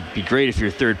 you'd be great if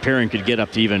your third pairing could get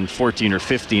up to even 14 or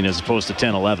 15 as opposed to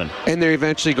 10, 11. And they're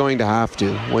eventually going to have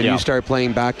to. When you start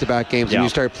playing back-to-back games, and you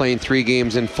start playing 3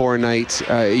 games in 4 nights,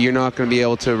 you're not going to be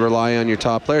able to rely on your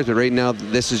top players. But right now,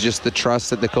 this is just the trust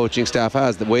that the coaching staff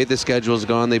has. The way the schedule's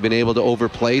gone, they've been able to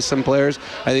overplay some players.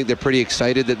 I think they're pretty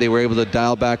excited that they were able to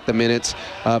dial back the minutes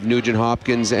of Nugent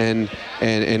Hopkins and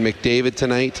McDavid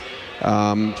tonight.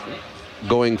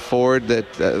 Going forward,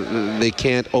 that they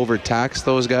can't overtax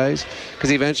those guys,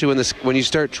 because eventually when you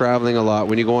start traveling a lot,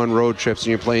 when you go on road trips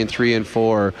and you're playing 3 and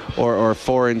 4 or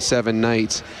 4 and 7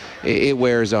 nights, it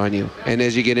wears on you. And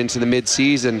as you get into the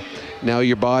mid-season, now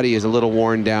your body is a little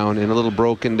worn down and a little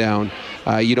broken down.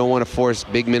 You don't want to force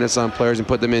big minutes on players and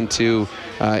put them into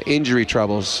injury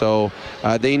troubles. So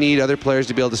they need other players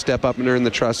to be able to step up and earn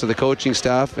the trust of the coaching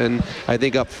staff. And I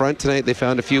think up front tonight they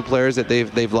found a few players that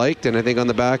they've liked. And I think on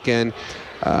the back end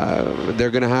they're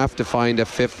going to have to find a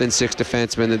 5th and 6th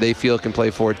defenseman that they feel can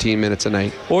play 14 minutes a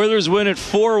night. Oilers win at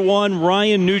 4-1.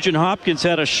 Ryan Nugent-Hopkins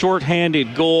had a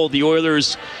shorthanded goal. The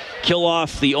Oilers kill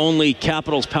off the only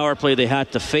Capitals power play they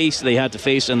had to face,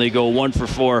 and they go 1 for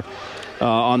 4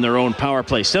 on their own power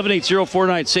play.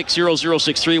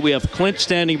 780-496-0063. We have Clint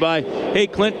standing by. Hey,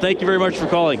 Clint, thank you very much for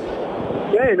calling.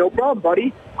 Hey, no problem,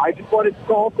 buddy. I just wanted to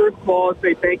call first of all and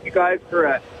say thank you guys for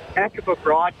a heck of a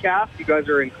broadcast. You guys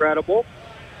are incredible.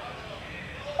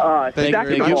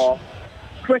 Second of all,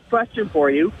 quick question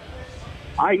for you.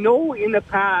 I know in the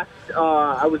past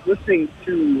I was listening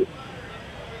to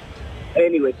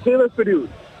Taylor Fedun.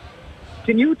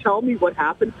 Can you tell me what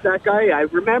happened to that guy? I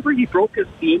remember he broke his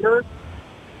femur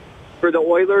for the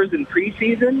Oilers in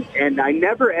preseason, and I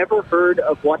never ever heard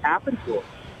of what happened to him.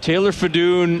 Taylor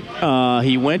Fedun,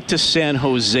 he went to San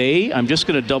Jose. I'm just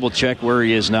going to double check where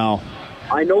he is now.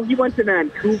 I know he went to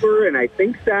Vancouver and I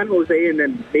think San Jose and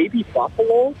then maybe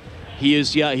Buffalo. He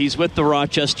is, he's with the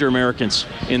Rochester Americans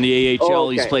in the AHL. Oh,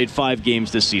 okay. He's played 5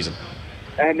 games this season.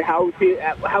 And how's he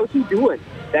doing?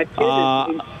 That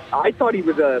kid I thought he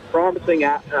was a promising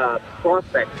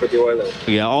prospect for the Oilers.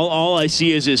 Yeah, all I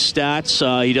see is his stats.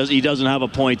 He doesn't have a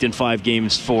point in 5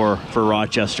 games for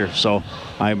Rochester, so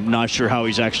I'm not sure how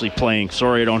he's actually playing.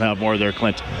 Sorry I don't have more there,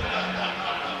 Clint.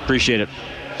 Appreciate it.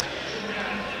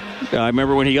 I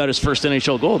remember when he got his first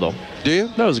NHL goal, though. Do you?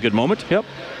 That was a good moment. Yep.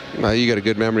 You got a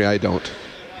good memory. I don't.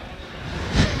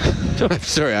 I'm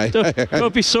sorry.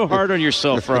 Don't be so hard on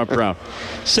yourself, Rob Brown.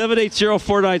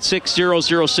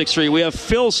 780-496-0063. We have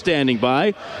Phil standing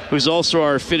by, who's also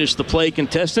our Finish the Play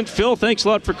contestant. Phil, thanks a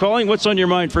lot for calling. What's on your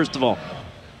mind, first of all?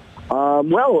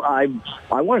 Well, I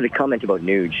wanted to comment about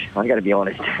Nuge. I got to be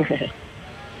honest.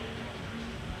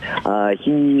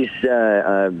 He's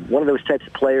one of those types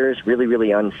of players, really,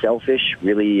 really unselfish.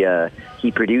 Really,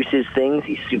 he produces things.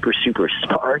 He's super, super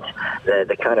smart.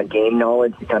 The kind of game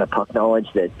knowledge, the kind of puck knowledge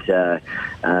that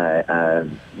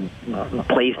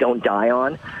plays don't die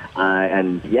on.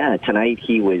 And yeah, tonight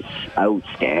he was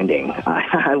outstanding.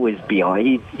 I was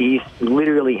beyond. He's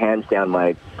literally hands down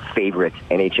my favorite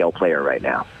NHL player right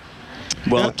now.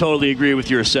 Well, totally agree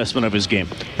with your assessment of his game.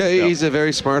 Yeah, he's a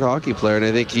very smart hockey player, and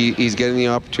I think he's getting the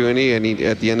opportunity. And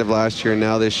at the end of last year and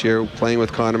now this year, playing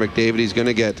with Connor McDavid, he's going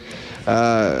to get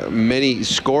many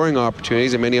scoring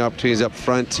opportunities and many opportunities up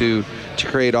front to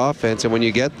create offense. And when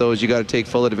you get those, you got to take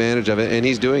full advantage of it, and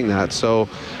he's doing that. So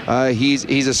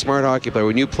he's a smart hockey player.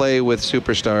 When you play with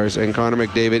superstars, and Connor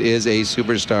McDavid is a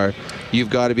superstar, you've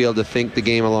got to be able to think the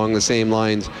game along the same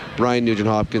lines. Ryan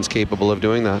Nugent-Hopkins capable of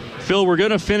doing that. Phil, we're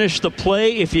going to finish the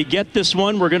play. If you get this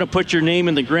one, we're going to put your name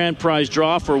in the grand prize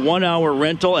draw for 1-hour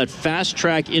rental at Fast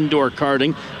Track Indoor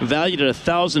Karting, valued at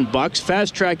 $1,000.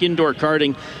 Fast Track Indoor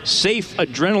Karting, safe,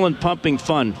 adrenaline-pumping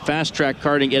fun.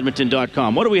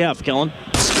 FastTrackKartingEdmonton.com. What do we have, Kellen?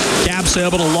 Dabs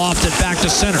able to loft it back to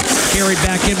center. Carried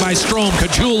back in by Strome.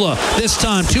 Kajula this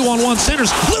time 2-on-1 centers.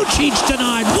 Lucic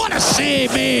denied. What a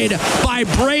save made by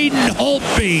Braden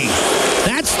Holtby.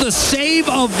 That's the save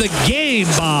of the game,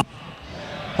 Bob.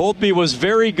 Holtby was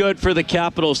very good for the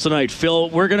Capitals tonight. Phil,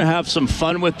 we're going to have some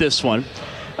fun with this one.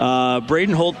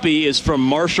 Braden Holtby is from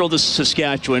Marshall,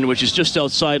 Saskatchewan, which is just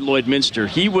outside Lloydminster.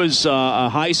 He was a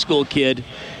high school kid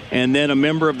and then a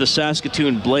member of the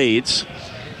Saskatoon Blades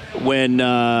when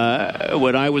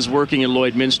I was working in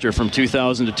Lloydminster from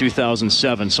 2000 to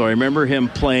 2007. So I remember him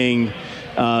playing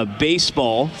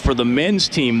baseball for the men's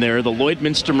team there, the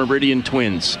Lloydminster Meridian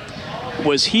Twins.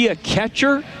 Was he a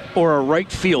catcher or a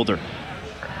right fielder?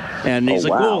 And he's a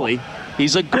goalie.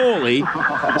 He's a goalie,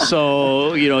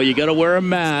 so you got to wear a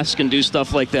mask and do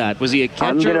stuff like that. Was he a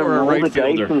catcher or a right fielder?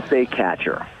 I'm going to roll the dice and say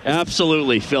catcher.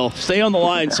 Absolutely, Phil. Stay on the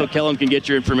line so Kellen can get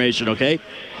your information, okay?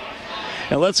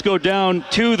 And let's go down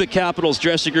to the Capitals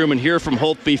dressing room and hear from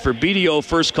Holtby for BDO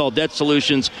First Call Debt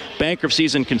Solutions,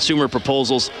 bankruptcies and consumer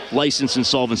proposals, licensed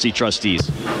insolvency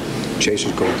trustees.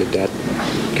 Chase's goal, did that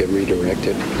get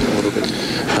redirected a little bit?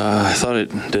 I thought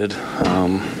it did.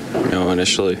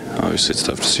 Initially, obviously it's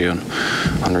tough to see on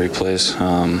replays.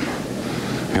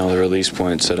 The release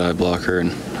point said eye blocker,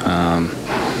 and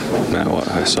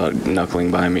I saw it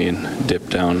knuckling by me and dipped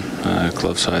down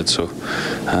glove side. So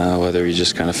whether he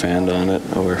just kind of fanned on it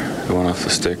or it went off the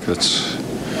stick, that's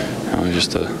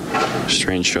just a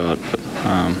strange shot. But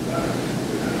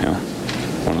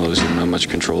one of those you don't have much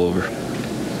control over.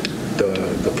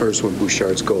 The first one,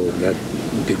 Bouchard's goal,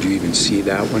 did you even see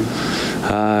that one?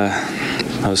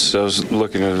 I was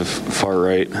looking at the far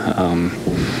right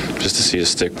just to see a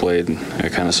stick blade. I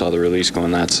kind of saw the release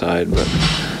going that side, but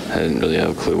I didn't really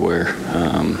have a clue where.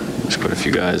 There's quite a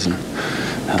few guys, and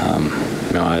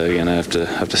I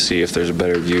have to see if there's a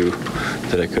better view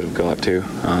that I could have got to,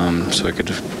 so I could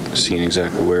have seen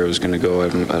exactly where it was going to go. I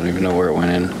don't even know where it went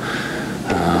in.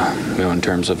 In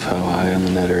terms of how high on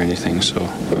the net or anything. So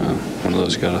one of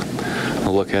those you got to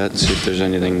look at and see if there's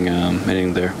anything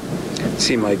there. It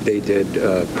seemed like they did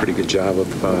a pretty good job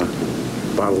of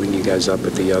bottling you guys up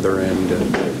at the other end,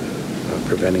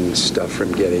 preventing stuff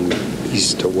from getting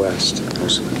east to west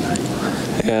most of the night.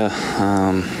 Yeah,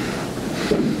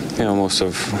 most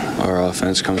of our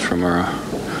offense comes from our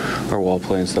wall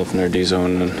play and stuff in their D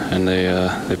zone, and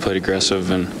they played aggressive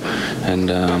and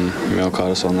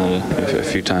caught us on that a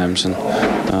few times, and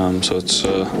so it's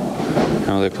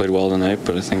they played well tonight,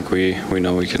 but I think we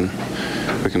know we can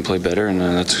play better, and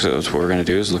that's what we're going to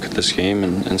do is look at this game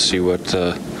and see what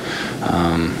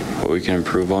we can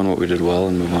improve on, what we did well,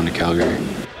 and move on to Calgary.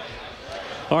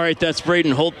 All right, that's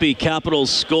Braden Holtby,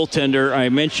 Capitals goaltender. I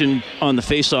mentioned on the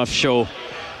Face-Off show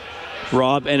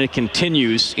Rob, and it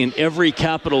continues. In every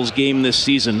Capitals game this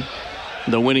season,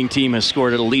 the winning team has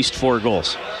scored at least 4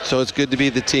 goals. So it's good to be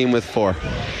the team with 4.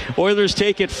 Oilers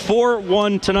take it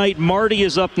 4-1 tonight. Marty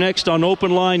is up next on Open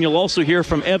Line. You'll also hear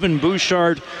from Evan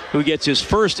Bouchard, who gets his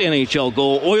first NHL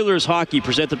goal. Oilers hockey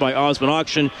presented by Osmond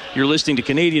Auction. You're listening to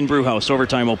Canadian Brewhouse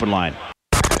Overtime Open Line.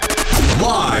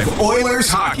 Live Oilers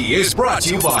hockey is brought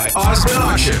to you by Osmond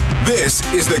Auction. This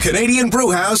is the Canadian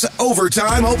Brewhouse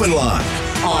Overtime Open Line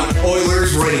on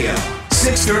Oilers Radio.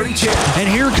 6:30 CHED. And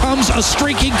here comes a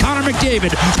streaking Connor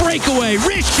McDavid. Breakaway,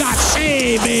 wrist shot,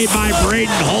 save made by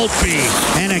Braden Holtby.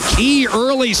 And a key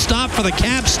early stop for the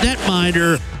Caps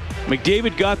netminder.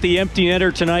 McDavid got the empty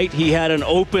netter tonight. He had an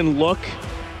open look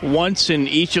once in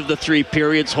each of the 3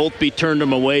 periods. Holtby turned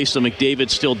him away, so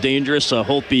McDavid's still dangerous.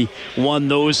 Holtby won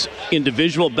those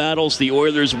individual battles. The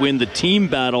Oilers win the team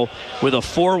battle with a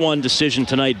 4-1 decision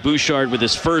tonight. Bouchard with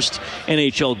his first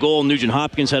NHL goal. Nugent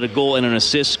Hopkins had a goal and an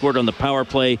assist, scored on the power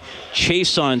play.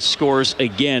 Chason scores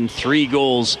again, 3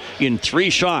 goals in 3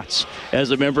 shots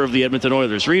as a member of the Edmonton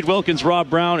Oilers. Reed Wilkins,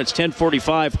 Rob Brown, it's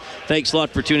 10:45. Thanks a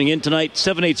lot for tuning in tonight.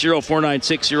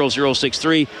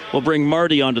 780-496-0063. We'll bring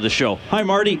Marty onto the show. Hi,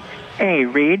 Marty. Hey,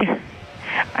 Reed.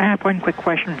 I have one quick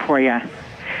question for you.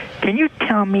 Can you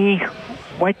tell me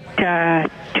what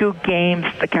 2 games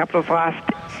the Capitals lost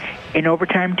in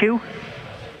overtime to?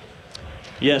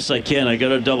 Yes, I can. I got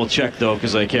to double check, though,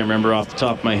 because I can't remember off the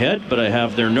top of my head, but I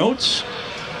have their notes.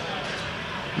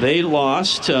 They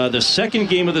lost the second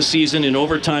game of the season in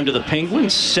overtime to the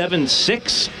Penguins,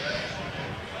 7-6.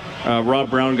 Rob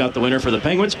Brown got the winner for the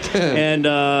Penguins. And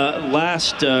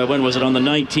when was it? On the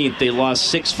 19th, they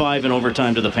lost 6-5 in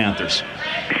overtime to the Panthers.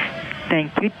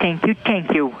 Thank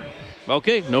you.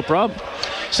 Okay, no problem.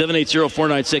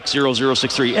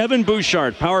 780-496-0063. Evan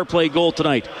Bouchard, power play goal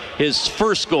tonight. His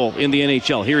first goal in the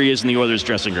NHL. Here he is in the Oilers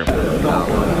dressing room. They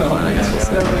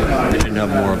didn't have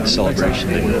more of the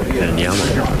celebration than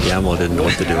Yamo. Yamo didn't know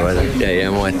what to do either. Yeah,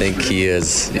 Yamo, I think he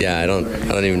is. Yeah, I don't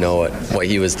even know what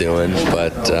he was doing,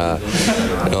 but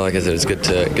like I said, it's good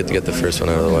to get the first one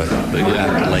out of the way. But you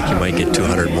acted like you might get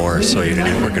 200 more, so you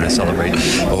weren't going to celebrate.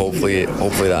 Well, hopefully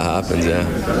that happens. Yeah.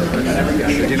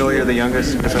 Do you know you're the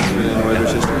youngest defenseman in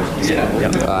Oilers history? Yeah.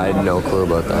 I had no clue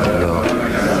about that. No.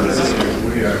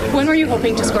 When were you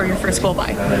hoping to score your first goal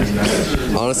by?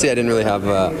 Honestly, I didn't really have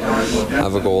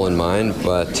a goal in mind,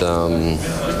 but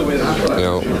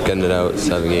getting it out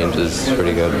 7 games is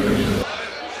pretty good.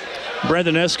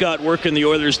 Brendan Escott working the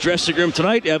Oilers dressing room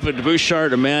tonight. Evan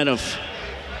Bouchard, a man of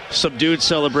subdued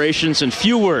celebrations and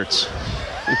few words.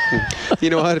 You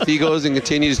know what? If he goes and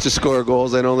continues to score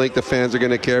goals, I don't think the fans are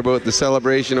going to care about the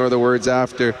celebration or the words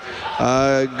after.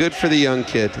 Good for the young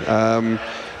kid.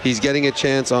 He's getting a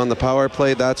chance on the power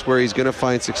play. That's where he's going to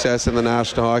find success in the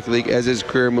National Hockey League as his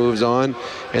career moves on.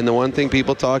 And the one thing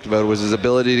people talked about was his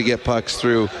ability to get pucks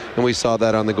through, and we saw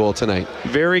that on the goal tonight.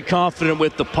 Very confident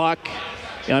with the puck.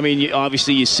 I mean,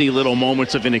 obviously you see little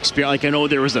moments of inexperience. Like I know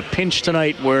there was a pinch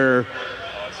tonight where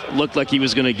looked like he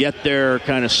was going to get there,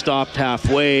 kind of stopped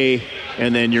halfway,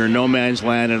 and then you're in no man's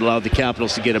land and allowed the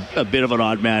Capitals to get a bit of an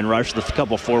odd man rush. The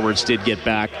couple forwards did get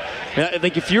back. I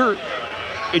think if you're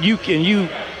and you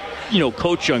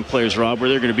coach young players, Rob, where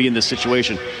they're going to be in this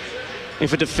situation.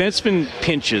 If a defenseman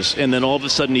pinches and then all of a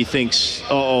sudden he thinks,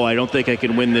 I don't think I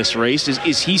can win this race,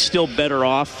 is he still better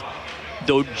off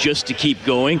though just to keep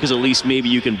going, because at least maybe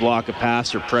you can block a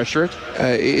pass or pressure it?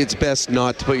 It's best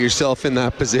not to put yourself in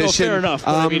that position. No, fair enough.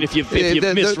 But I mean, if you've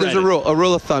misread there's a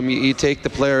rule of thumb. You take the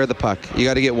player or the puck. You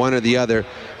got to get one or the other.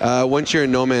 Once you're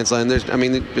in no man's land,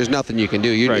 there's nothing you can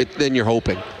do. Then you're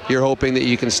hoping. You're hoping that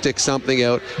you can stick something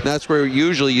out. And that's where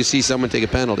usually you see someone take a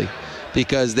penalty,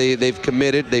 because they've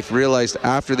committed, they've realized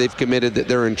after they've committed that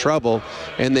they're in trouble,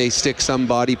 and they stick some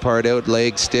body part out,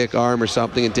 leg, stick, arm or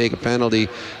something, and take a penalty.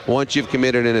 Once you've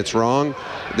committed and it's wrong,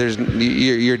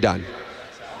 you're done.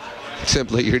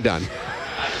 Simply, you're done.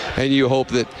 And you hope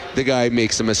that the guy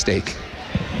makes a mistake.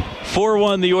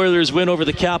 4-1, the Oilers win over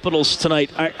the Capitals tonight.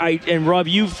 And Rob,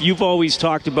 you've always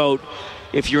talked about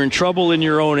if you're in trouble in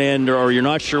your own end or you're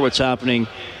not sure what's happening,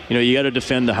 you got to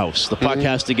defend the house. The puck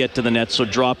has to get to the net, so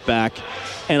drop back.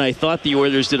 And I thought the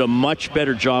Oilers did a much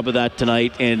better job of that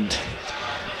tonight. And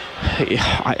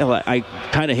I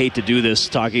kind of hate to do this,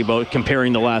 talking about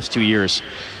comparing the last 2 years.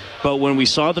 But when we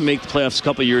saw them make the playoffs a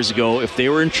couple of years ago, if they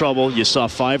were in trouble, you saw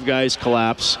 5 guys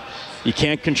collapse. You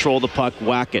can't control the puck.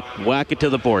 Whack it to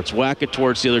the boards. Whack it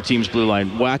towards the other team's blue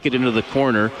line. Whack it into the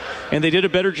corner. And they did a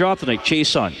better job tonight.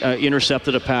 Chason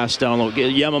intercepted a pass down low.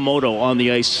 Yamamoto on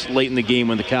the ice late in the game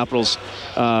when the Capitals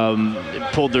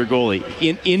pulled their goalie.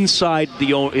 Inside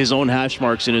his own hash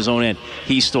marks in his own end,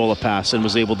 he stole a pass and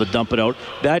was able to dump it out.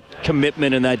 That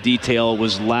commitment and that detail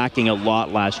was lacking a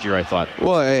lot last year, I thought.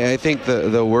 Well, I think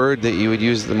the word that you would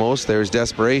use the most there is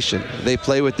desperation. They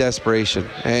play with desperation.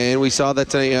 And we saw that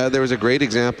tonight. There was a great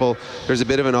example. There's a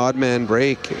bit of an odd man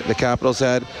break the Capitals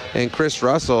had, and Chris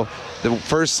Russell, the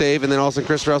first save, and then all of a sudden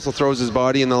Chris Russell throws his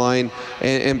body in the line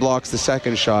and blocks the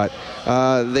second shot.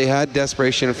 They had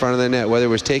desperation in front of the net, whether it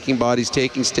was taking bodies,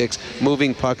 taking sticks,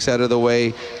 moving pucks out of the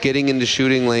way, getting into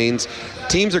shooting lanes.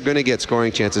 Teams are going to get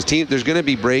scoring chances. There's going to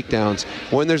be breakdowns.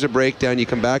 When there's a breakdown, you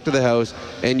come back to the house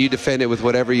and you defend it with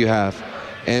whatever you have.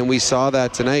 And we saw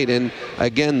that tonight. And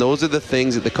again, those are the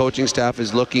things that the coaching staff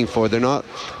is looking for. They're not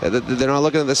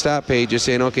looking at the stat page just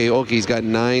saying, okay, he's got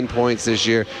 9 points this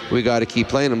year. We got to keep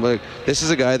playing him. Look, this is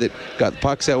a guy that got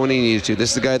pucks out when he needed to. This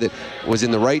is a guy that was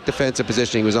in the right defensive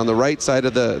position. He was on the right side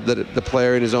of the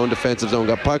player in his own defensive zone.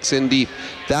 Got pucks in deep.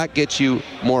 That gets you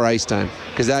more ice time,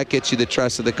 because that gets you the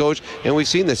trust of the coach. And we've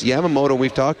seen this. Yamamoto,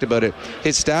 we've talked about it.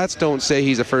 His stats don't say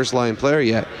he's a first-line player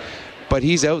yet, but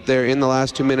he's out there in the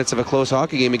last 2 minutes of a close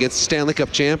hockey game against Stanley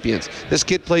Cup champions. This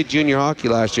kid played junior hockey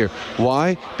last year.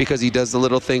 Why? Because he does the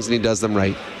little things and he does them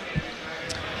right.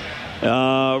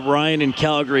 Ryan in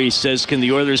Calgary says, can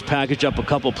the Oilers package up a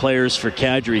couple players for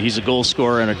Kadri? He's a goal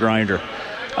scorer and a grinder.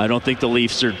 I don't think the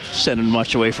Leafs are sending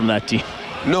much away from that team.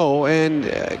 No, and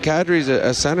Kadri's a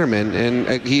centerman,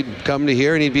 and he'd come to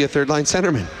here and he'd be a third-line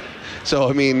centerman. So,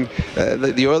 I mean,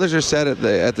 the Oilers are set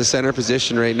at the center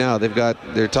position right now. They've got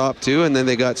their top two, and then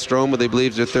they got Strome, what they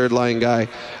believe is their third-line guy.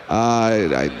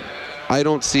 I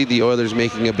don't see the Oilers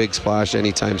making a big splash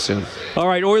anytime soon. All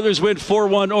right, Oilers win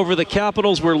 4-1 over the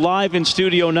Capitals. We're live in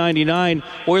Studio 99.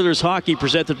 Oilers hockey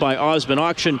presented by Osmond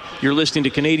Auction. You're listening to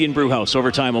Canadian Brewhouse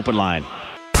Overtime Open Line.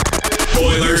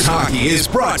 Oilers hockey is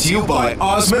brought to you by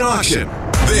Osmond Auction.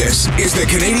 This is the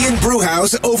Canadian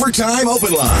Brewhouse Overtime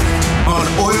Open Line on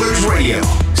Oilers Radio,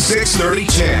 630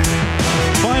 CHED.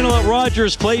 Final at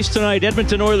Rogers Place tonight.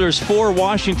 Edmonton Oilers 4,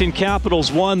 Washington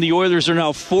Capitals 1. The Oilers are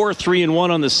now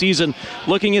 4-3-1 on the season.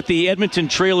 Looking at the Edmonton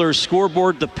Trailers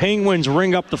scoreboard, the Penguins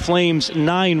ring up the Flames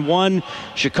 9-1.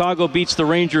 Chicago beats the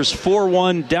Rangers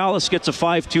 4-1. Dallas gets a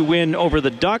 5-2 win over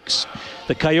the Ducks.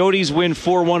 The Coyotes win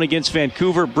 4-1 against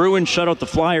Vancouver. Bruins shut out the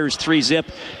Flyers 3-0.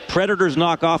 Predators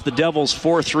knock off the Devils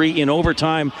 4-3 in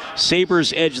overtime.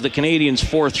 Sabres edge the Canadiens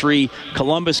 4-3.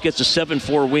 Columbus gets a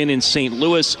 7-4 win in St.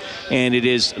 Louis. And it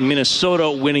is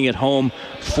Minnesota winning at home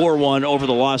 4-1 over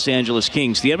the Los Angeles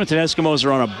Kings. The Edmonton Eskimos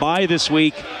are on a bye this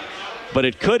week, but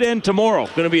it could end tomorrow.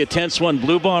 Going to be a tense one.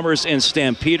 Blue Bombers and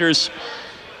Stampeders.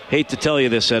 Hate to tell you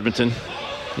this, Edmonton.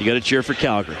 You got to cheer for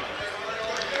Calgary.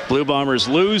 Blue Bombers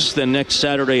lose, then next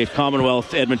Saturday at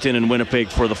Commonwealth, Edmonton and Winnipeg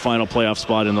for the final playoff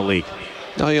spot in the league.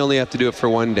 No, you only have to do it for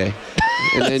one day.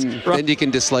 And then you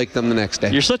can dislike them the next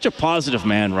day. You're such a positive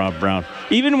man, Rob Brown.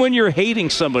 Even when you're hating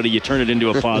somebody, you turn it into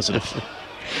a positive.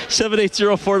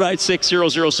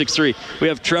 780-496-0063. We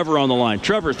have Trevor on the line.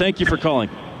 Trevor, thank you for calling.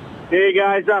 Hey,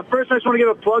 guys. First, I just want to give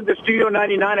a plug to Studio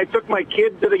 99. I took my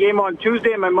kids to the game on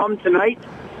Tuesday and my mom tonight.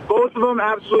 Both of them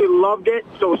absolutely loved it.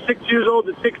 So 6 years old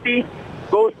to 60.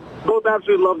 Both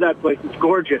absolutely love that place. It's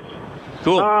gorgeous.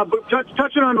 Cool. But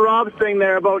touching on Rob's thing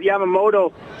there about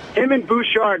Yamamoto, him and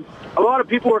Bouchard, a lot of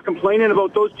people were complaining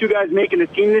about those two guys making the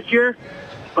team this year.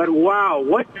 But wow,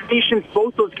 what patience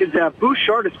both those kids have.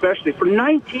 Bouchard especially. For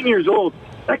 19 years old,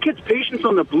 that kid's patience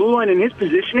on the blue line and his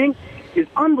positioning is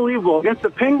unbelievable against the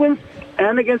Penguins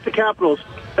and against the Capitals.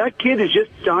 That kid is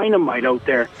just dynamite out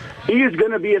there. He is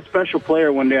going to be a special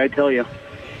player one day, I tell you.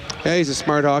 Yeah, he's a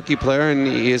smart hockey player, and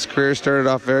his career started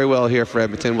off very well here for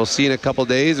Edmonton. We'll see in a couple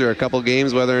days or a couple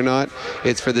games whether or not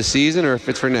it's for the season or if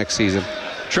it's for next season.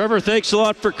 Trevor, thanks a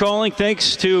lot for calling.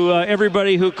 Thanks to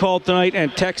everybody who called tonight and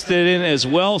texted in as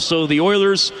well. So the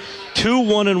Oilers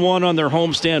 2-1-1 on their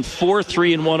homestand,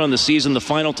 4-3-1 on the season. The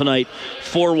final tonight,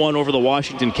 4-1 over the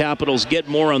Washington Capitals. Get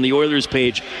more on the Oilers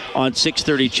page on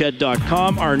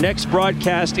 630ched.com. Our next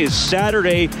broadcast is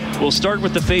Saturday. We'll start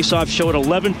with the face-off show at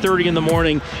 11:30 in the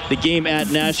morning. The game at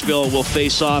Nashville will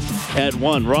face off at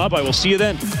 1. Rob, I will see you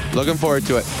then. Looking forward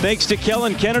to it. Thanks to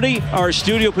Kellen Kennedy, our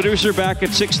studio producer back at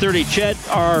 630 Ched.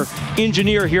 Our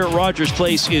engineer here at Rogers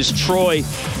Place is Troy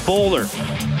Bowler.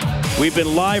 We've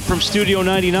been live from Studio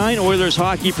 99, Oilers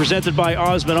Hockey presented by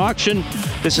Osmond Auction.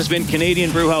 This has been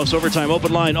Canadian Brewhouse Overtime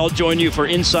Open Line. I'll join you for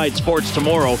Inside Sports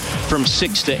tomorrow from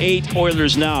 6 to 8.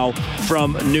 Oilers Now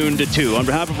from noon to 2. On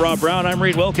behalf of Rob Brown, I'm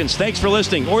Reed Wilkins. Thanks for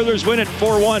listening. Oilers win it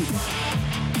 4-1.